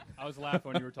 I was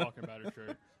laughing when you were talking about her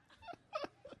shirt.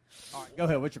 All right, go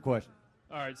ahead. What's your question?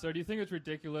 All right, so do you think it's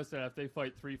ridiculous that if they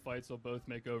fight 3 fights, they'll both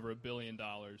make over $1 billion?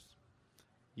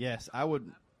 Yes, I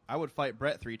would fight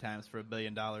Brett 3 times for $1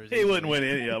 billion. He wouldn't win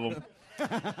any of them.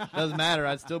 Doesn't matter.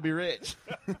 I'd still be rich.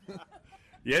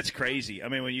 Yeah, it's crazy. I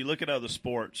mean, when you look at other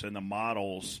sports and the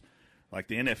models, like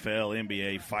the NFL,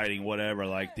 NBA, fighting, whatever,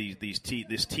 like this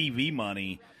TV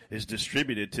money is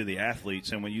distributed to the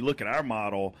athletes. And when you look at our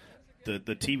model, the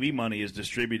TV money is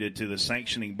distributed to the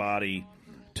sanctioning body,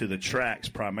 to the tracks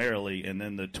primarily, and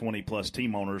then the 20-plus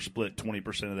team owners split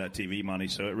 20% of that TV money.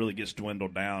 So it really gets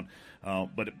dwindled down.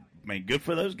 But, I mean, good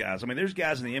for those guys. I mean, there's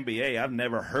guys in the NBA I've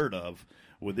never heard of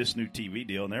with this new TV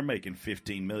deal, and they're making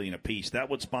 $15 million apiece. That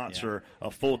would sponsor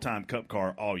a full-time Cup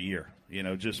car all year,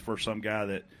 just for some guy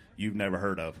that you've never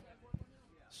heard of.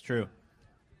 It's true.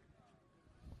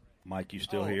 Mike, you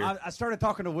still here? I started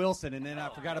talking to Wilson, and then I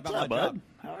forgot about What's my up, job.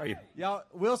 bud? How are you? Y'all,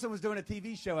 Wilson was doing a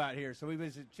TV show out here, so we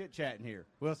was chit-chatting here.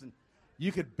 Wilson,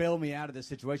 you could bail me out of this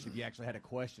situation if you actually had a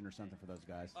question or something for those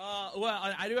guys.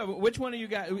 Well, I do have. Which one of you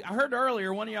guys? I heard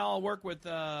earlier one of y'all work with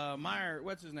Meyer.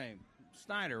 What's his name?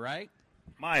 Snyder, right?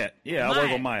 Myatt. Yeah, I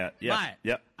work with Myatt. Yeah. Myatt.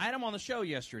 Yep. I had him on the show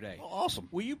yesterday. Oh, awesome.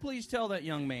 Will you please tell that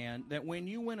young man that when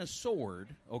you win a sword,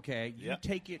 okay, you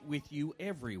take it with you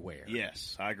everywhere?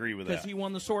 Yes, I agree with that. Because he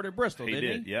won the sword at Bristol, he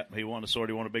didn't he? Yep, he won the sword.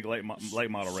 He won a big late model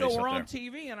race So up we're there. on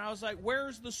TV, and I was like,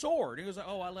 where's the sword? He was like,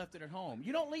 oh, I left it at home.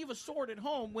 You don't leave a sword at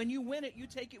home. When you win it, you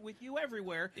take it with you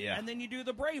everywhere, Yeah. and then you do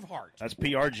the Braveheart. That's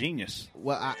PR genius.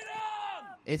 Well,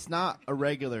 It's not a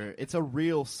regular. It's a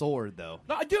real sword, though.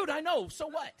 No, dude, I know. So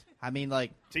what? I mean,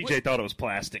 like TJ thought it was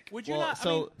plastic. Would you well, not?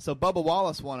 so Bubba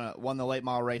Wallace won the late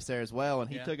model race there as well, and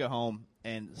he Yeah. took it home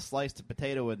and sliced a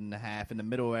potato in half in the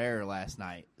middle air last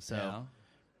night. So Yeah.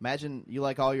 imagine you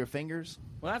like all your fingers.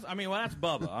 Well, that's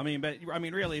Bubba.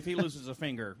 But really, if he loses a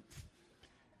finger,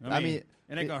 I mean,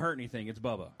 it ain't gonna hurt anything. It's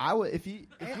Bubba. I would if we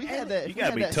had that. You got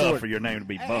to be tough for your name to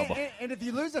be Bubba. And if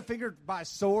you lose a finger by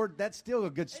sword, that's still a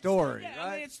good story, I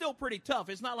right? mean, it's still pretty tough.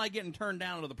 It's not like getting turned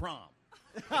down to the prom.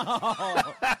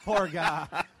 Oh, poor guy.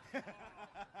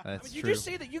 That's You true. just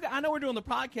see that I know we're doing the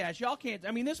podcast. Y'all can't.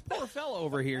 I mean, this poor fellow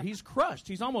over here, he's crushed.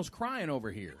 He's almost crying over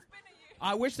here.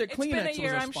 I wish that It's Kleenex been a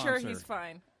year. was a I'm sponsor. sure he's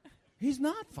fine. He's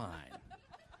not fine.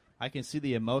 I can see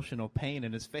the emotional pain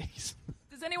in his face.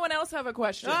 Does anyone else have a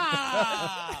question?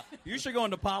 You should go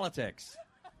into politics.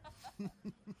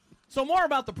 So more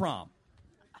about the prom.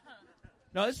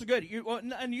 No, this is good.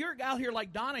 And you're out here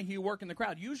like Donahue working the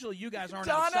crowd. Usually you guys aren't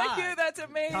Donahue, outside. that's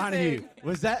amazing. Donahue,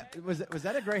 was that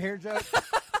a gray hair joke?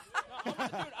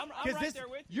 I'm right there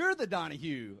with you. You're the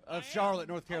Donahue of Charlotte,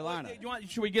 North Carolina.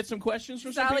 Should we get some questions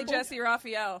from some Sally people? Jesse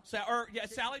Raphael.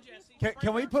 Sally Jesse.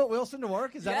 Can we put Wilson to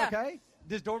work? Is that Yeah. okay?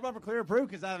 Does door bumper clear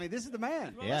approved? Because this is the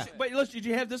man. Yeah. Wait, listen, did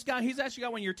you have this guy? He's actually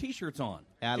got one of your T-shirts on.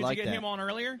 Yeah, I did like you get that. him on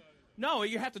earlier? No,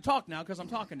 you have to talk now because I'm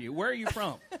talking to you. Where are you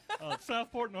from?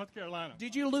 Southport, North Carolina.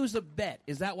 Did you lose a bet?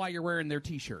 Is that why you're wearing their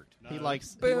T-shirt? He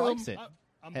likes Boom. it.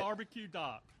 I'm Barbecue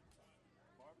Doc.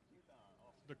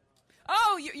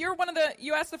 Oh, you're one of the.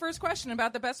 You asked the first question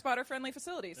about the best spotter-friendly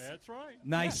facilities. That's right.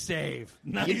 Nice save.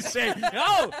 Nice save.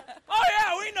 Oh,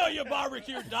 yeah, we know you,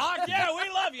 Barbecue Doc. Yeah, we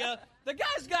love you. The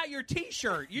guy's got your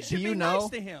T-shirt. You should Do you be know? nice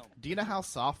to him. Do you know how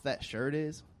soft that shirt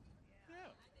is?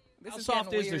 This How is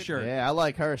soft getting is the weird. shirt? Yeah, I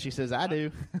like her. She says I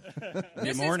do.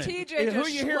 This morning. is TJ Hey, who are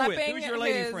just you here with? schlepping Who's your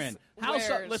lady his friend?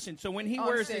 wares Listen, so when he on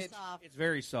wears stage. this, it's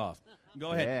very soft.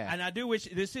 Go ahead. Yeah. And I do wish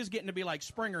this is getting to be like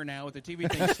Springer now with the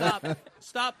TV thing.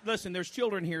 Stop. Listen, there's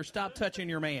children here. Stop touching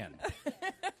your man.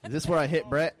 Is this where I hit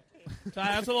Brett?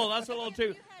 That's a little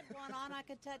too. If you had one on, I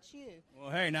could touch you.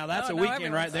 Well, hey, now that's Oh, a no,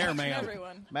 weekend right everyone's there, touching ma'am.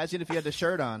 Everyone. Imagine if you had the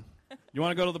shirt on. You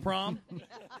want to go to the prom?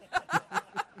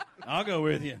 I'll go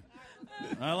with you.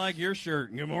 I like your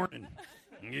shirt. Good morning.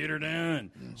 Get her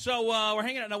done. So we're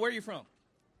hanging out. Now, where are you from?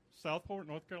 Southport,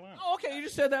 North Carolina. Oh, okay. You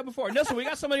just said that before. Listen, we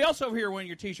got somebody else over here wearing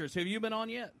your T-shirts. Have you been on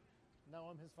yet? No,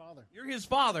 I'm his father. You're his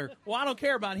father. Well, I don't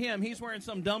care about him. He's wearing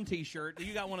some dumb T-shirt.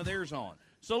 You got one of theirs on.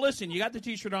 So listen, you got the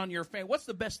T-shirt on. Your fan. What's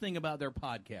the best thing about their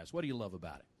podcast? What do you love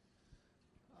about it?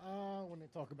 When they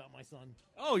talk about my son.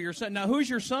 Oh, your son. Now, who's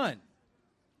your son?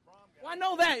 Well, I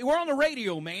know that. We're on the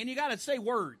radio, man. You got to say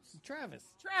words. Travis.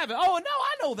 Travis. Oh, no,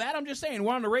 I know that. I'm just saying.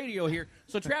 We're on the radio here.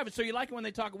 So, Travis, so you like it when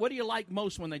they talk. What do you like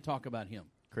most when they talk about him?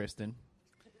 Kristen.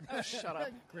 Oh, shut up.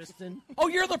 Kristen. Oh,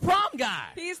 you're the prom guy.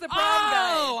 He's the prom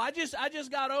guy. Oh, I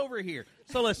just got over here.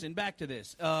 So, listen, back to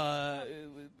this.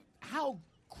 How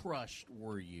crushed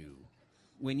were you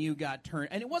when you got turned?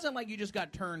 And it wasn't like you just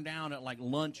got turned down at, like,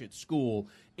 lunch at school.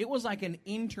 It was like an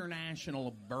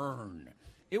international burn.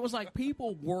 It was like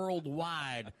people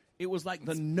worldwide. It was like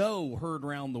the no heard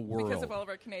around the world. Because of all of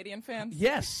our Canadian fans?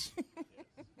 Yes.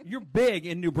 You're big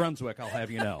in New Brunswick, I'll have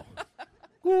you know.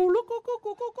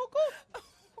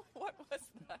 What was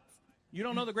that? You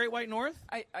don't know the Great White North?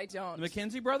 I don't. The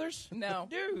McKenzie brothers? No.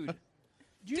 Dude.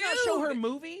 Do you not show her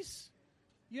movies?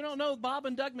 You don't know Bob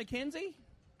and Doug McKenzie?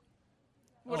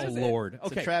 What oh, is it? Lord. So,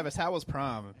 Okay. Travis, how was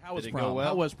prom? How was Did it prom? go well?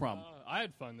 How was prom? I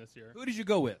had fun this year. Who did you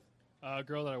go with? A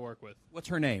girl that I work with, What's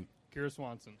her name? Kira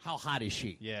Swanson. How hot is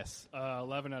she? Yes.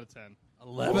 11 out of 10.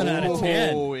 11 out of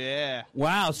 10. Oh, yeah.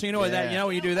 Wow. So you know what that? Yeah. You know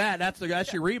when you do that,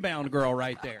 that's your rebound girl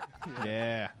right there.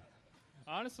 Yeah.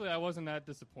 Honestly, I wasn't that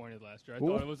disappointed last year. I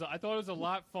thought it was a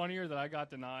lot funnier that I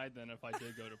got denied than if I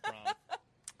did go to prom.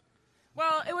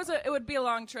 Well, it would be a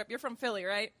long trip. You're from Philly,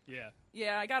 right? Yeah.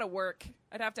 Yeah, I got to work.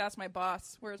 I'd have to ask my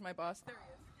boss. Where's my boss? There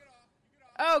he is.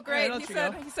 Oh, great. All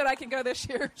right, He said I can go this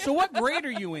year. So what grade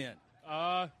are you in?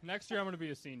 Next year I'm going to be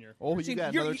a senior. Oh, you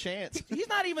got You're- another chance. He's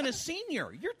not even a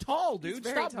senior. You're tall, dude. He's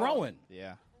very Stop tall. growing.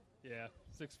 Yeah. Yeah,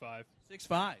 6'5".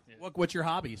 6'5". Yeah. What's your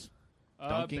hobbies?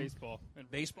 Dunking? Baseball. And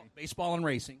Baseball and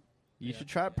racing. You should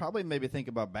probably maybe think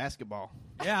about basketball.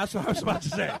 Yeah, that's what I was about to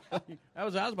say. That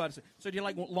was what I was about to say. So do you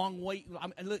like long wait?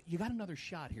 Look, you got another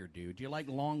shot here, dude. Do you like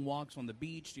long walks on the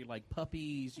beach? Do you like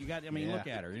puppies? You got. I mean, Yeah. look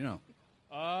at her. You know.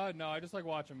 No, I just like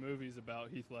watching movies about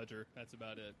Heath Ledger. That's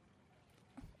about it.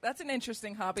 That's an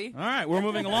interesting hobby. All right, we're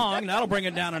moving along. That'll bring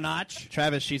it down a notch.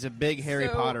 Travis, she's a big Harry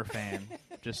So- Potter fan,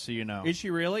 just so you know. Is she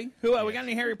really? Who? We got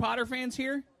any Harry Potter fans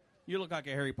here? You look like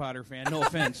a Harry Potter fan. No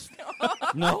offense.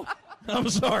 No, I'm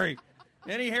sorry.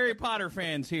 Any Harry Potter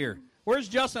fans here? Where's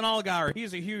Justin Allgaier?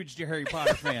 He's a huge Harry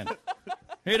Potter fan.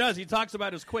 He does. He talks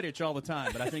about his Quidditch all the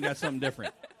time, but I think that's something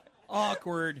different.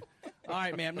 Awkward. All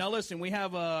right, ma'am. Now, listen, we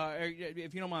have,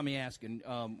 if you don't mind me asking,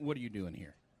 what are you doing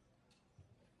here?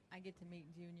 I get to meet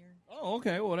Junior. Oh,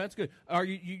 okay. Well, that's good. Are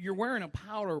you're wearing a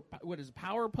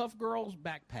Powerpuff Girls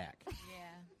backpack? Yeah.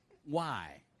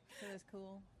 Why? Because it's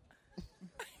cool.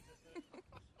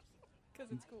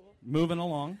 Because it's cool. Moving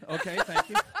along. Okay, thank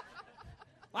you.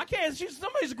 I can't. She's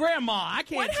somebody's grandma. I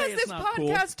can't What say has it's this not cool.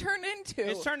 podcast turned into?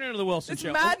 It's turned into the Wilson This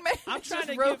show. madman I'm is trying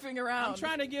just to roping around. I'm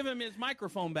trying to give him his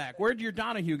microphone back. Where'd your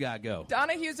Donahue guy go?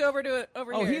 Donahue's over here.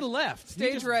 Oh, he left. Stage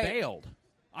he just right. bailed.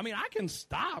 I mean, I can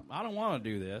stop. I don't want to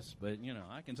do this, but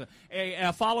I can.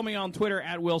 Hey, follow me on Twitter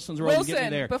at Wilson's World. Wilson, Get me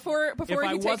there. before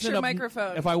he takes your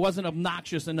microphone. If I wasn't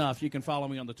obnoxious enough, you can follow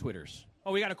me on the Twitters.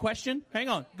 Oh, we got a question? Hang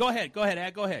on. Go ahead,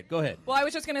 Ad. Go ahead. Well, I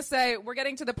was just going to say, we're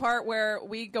getting to the part where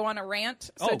we go on a rant.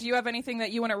 So do you have anything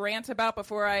that you want to rant about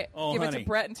before I give it to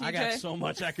Brett and TJ? I got so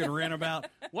much I could rant about.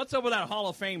 What's up with that Hall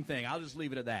of Fame thing? I'll just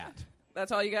leave it at that.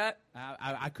 That's all you got?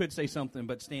 I could say something,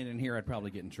 but standing here, I'd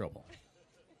probably get in trouble.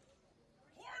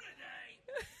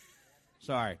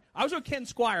 Sorry. I was with Ken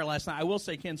Squire last night. I will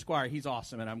say Ken Squire, he's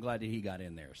awesome, and I'm glad that he got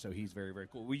in there. So he's very, very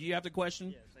cool. Will you have the question?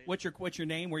 Yes. What's your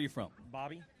name? Where are you from?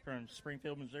 Bobby from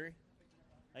Springfield, Missouri.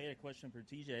 I got a question for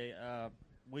TJ.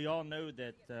 We all know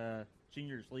that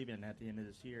Junior's leaving at the end of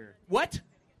this year. What?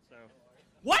 So.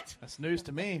 What? That's news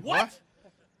to me. What?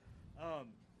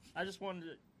 I just wanted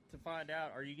to find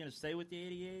out, are you going to stay with the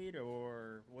 88,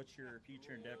 or what's your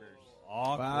future endeavors?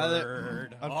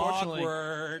 Awkward.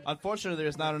 Unfortunately,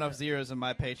 there's not enough zeros in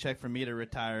my paycheck for me to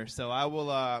retire. So I will,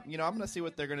 I'm going to see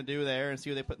what they're going to do there and see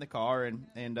what they put in the car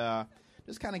and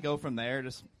just kind of go from there.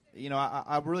 Just,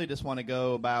 I really just want to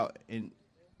go about and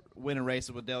win a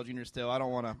race with Dale Jr. still. I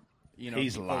don't want to,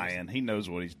 He's lying. He knows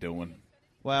what he's doing.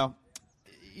 Well,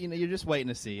 you're just waiting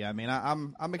to see. I mean,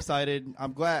 I'm excited.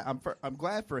 I'm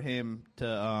glad for him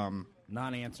to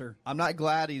non-answer. I'm not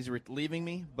glad he's leaving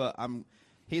me, but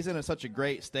he's in such a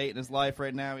great state in his life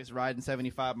right now. He's riding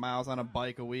 75 miles on a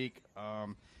bike a week.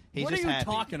 He's what just are you happy.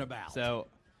 talking about? So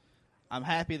I'm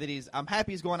happy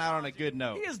he's going out on a good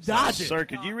note. He is dodging. Sir,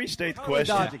 could you restate the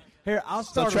question? Dodging. Here, I'll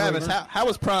start. So Travis, a rumor. how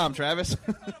was prom, Travis?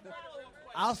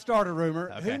 I'll start a rumor.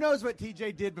 Okay. Who knows what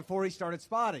TJ did before he started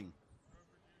spotting?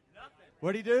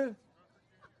 What'd he do?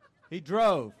 He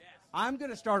drove. I'm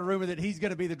going to start a rumor that he's going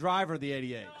to be the driver of the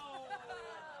 88.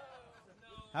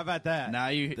 How about that? Now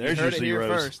you There's heard your it here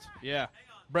zeros. first. Yeah.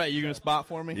 Brett, you going to spot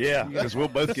for me? Yeah, because we'll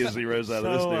both get zeros out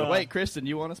of this deal. Wait, Kristen,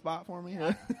 you want to spot for me?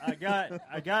 I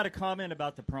got a comment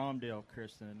about the prom deal,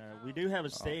 Kristen. We do have a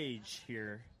stage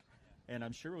here, and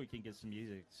I'm sure we can get some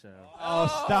music. So. Oh,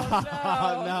 stop.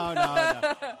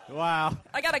 No. Wow.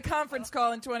 I got a conference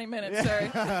call in 20 minutes,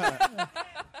 sir.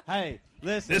 Hey,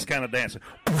 listen. This kind of dancing.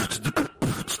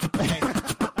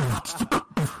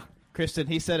 Kristen,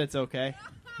 he said it's okay.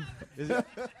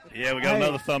 Yeah, we got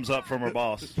another thumbs up from our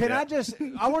boss. Can I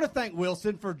want to thank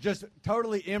Wilson for just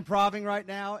totally improving right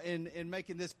now and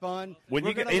making this fun. When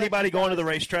you get anybody going to the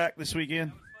racetrack this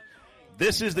weekend,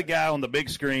 this is the guy on the big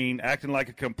screen acting like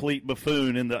a complete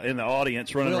buffoon in the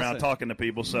audience, running around talking to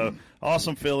people. So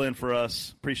awesome fill in for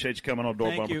us. Appreciate you coming on Door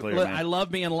Thank Bumper you. Clear. Look, Man. I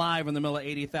love being live in the middle of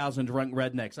 80,000 drunk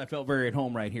rednecks. I felt very at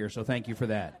home right here, so thank you for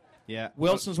that. Yeah,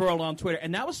 Wilson's World on Twitter,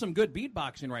 and that was some good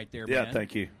beatboxing right there, man. Yeah,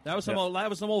 thank you. That was some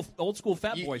old school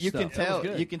Fat Boy you stuff.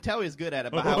 You can tell he's good at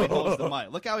it by how he holds the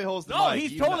mic. Look how he holds the mic. No,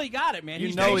 he's totally got it, man. You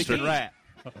He's know he gangster. can rap.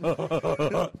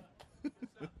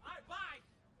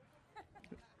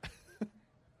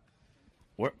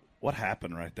 What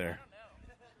happened right there?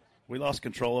 We lost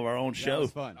control of our own show. That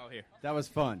was fun. Oh, here. That was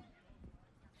fun.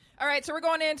 All right, so we're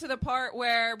going into the part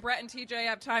where Brett and TJ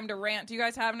have time to rant. Do you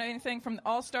guys have anything from the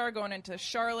All-Star going into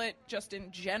Charlotte, just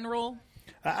in general?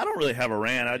 I don't really have a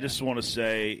rant. I just want to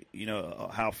say,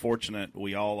 how fortunate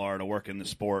we all are to work in the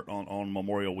sport on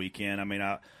Memorial Weekend. I mean,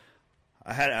 I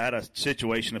had a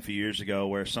situation a few years ago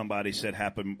where somebody said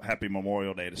Happy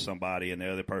Memorial Day to somebody, and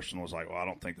the other person was like, well, I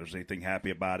don't think there's anything happy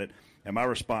about it. And my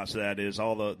response to that is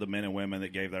all the men and women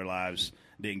that gave their lives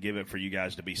didn't give it for you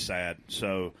guys to be sad.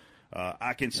 So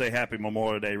I can say Happy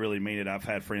Memorial Day, really mean it. I've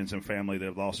had friends and family that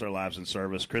have lost their lives in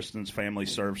service. Kristen's family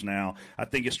serves now. I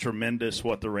think it's tremendous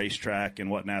what the racetrack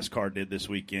and what NASCAR did this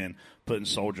weekend, putting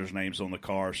soldiers' names on the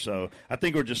car. So I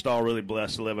think we're just all really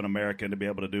blessed to live in America and to be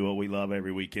able to do what we love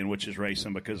every weekend, which is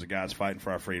racing, because the guys fighting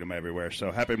for our freedom everywhere.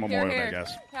 So Happy Memorial Day,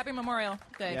 guys. Happy Memorial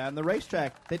Day. Yeah, and the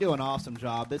racetrack, they do an awesome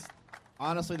job. This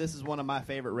is one of my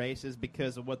favorite races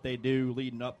because of what they do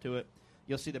leading up to it.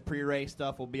 You'll see the pre-race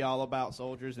stuff will be all about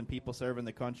soldiers and people serving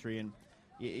the country. And,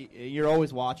 you're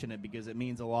always watching it because it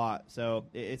means a lot. So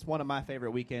it's one of my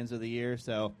favorite weekends of the year.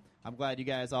 So I'm glad you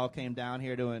guys all came down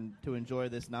here to enjoy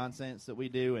this nonsense that we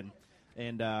do,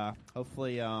 and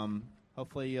hopefully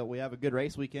we have a good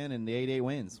race weekend and the 88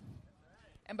 wins.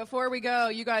 And before we go,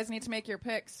 you guys need to make your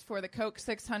picks for the Coke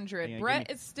 600. Brett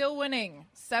is still winning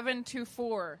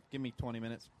 7-4. Give me 20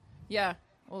 minutes. Yeah,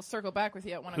 we'll circle back with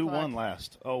you at 1 Who o'clock. won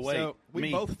last? Oh wait, so we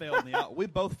me. both failed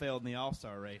in the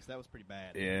All-Star race. That was pretty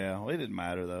bad. Yeah, well, it didn't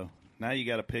matter though. Now you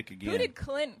got to pick again. Who did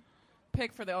Clint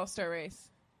pick for the All-Star race?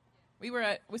 We were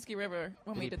at Whiskey River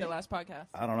when we did the last podcast.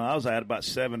 I don't know. I was at about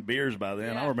 7 beers by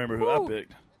then. Yeah. I don't remember who I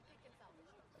picked.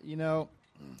 You know,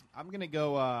 I'm gonna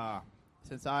go.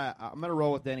 Since I'm gonna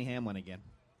roll with Denny Hamlin again.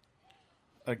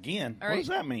 Again? All What right. does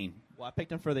that mean? Well, I picked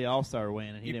him for the All-Star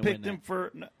win, and he You didn't picked win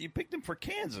him you picked him for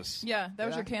Kansas. Yeah, that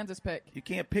was Did your I? Kansas pick. You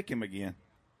can't pick him again.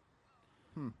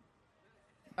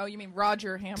 Oh, you mean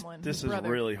Roger Hamlin? This his is brother.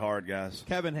 really hard, guys.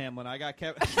 Kevin Hamlin. I got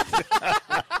Kevin.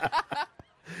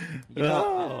 You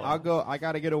know, I'll go. I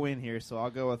got to get a win here, so I'll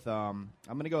go with. I'm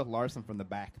going to go with Larson from the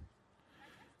back.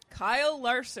 Kyle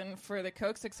Larson for the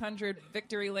Coke 600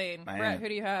 Victory Lane. Man, Brett, who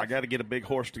do you have? I got to get a big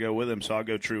horse to go with him, so I'll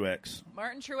go Truex.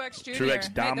 Martin Truex Jr. Truex Hey, those are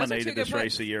two dominated good this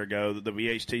race picks. a year ago. The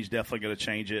VHT is definitely going to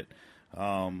change it.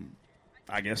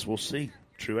 I guess we'll see.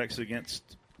 Truex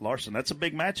against Larson. That's a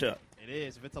big matchup. It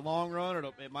is. If it's a long run,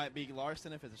 it might be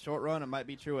Larson. If it's a short run, it might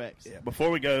be Truex. Yeah,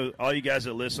 before we go, all you guys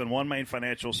that listen, One Main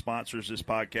Financial sponsors this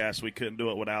podcast. We couldn't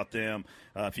do it without them.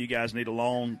 If you guys need a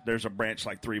loan, there's a branch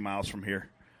like 3 miles from here.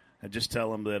 And just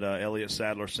tell them that Elliott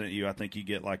Sadler sent you. I think you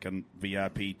get like a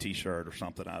VIP T-shirt or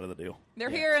something out of the deal.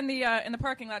 They're here in the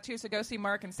parking lot, too, so go see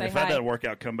Mark and say If hi. that doesn't work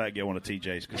out, come back and get one of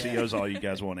TJ's because he knows all you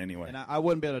guys want anyway. And I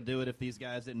wouldn't be able to do it if these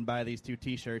guys didn't buy these 2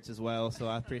 T-shirts as well. So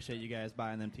I appreciate you guys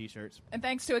buying them T-shirts. And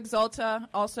thanks to Exalta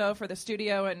also for the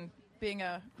studio and being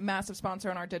a massive sponsor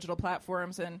on our digital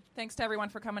platforms. And thanks to everyone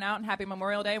for coming out, and happy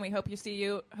Memorial Day. And we hope to see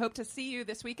you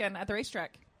this weekend at the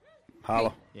racetrack.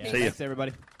 Holla. Yeah, See ya. thanks,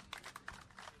 everybody.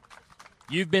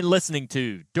 You've been listening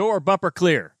to Door Bumper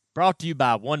Clear, brought to you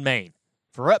by One Main.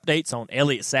 For updates on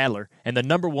Elliott Sadler and the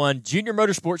 #1 junior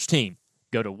motorsports team,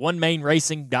 go to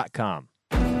onemainracing.com.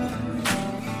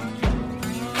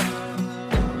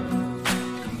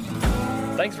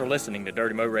 Thanks for listening to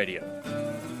Dirty Mo Radio.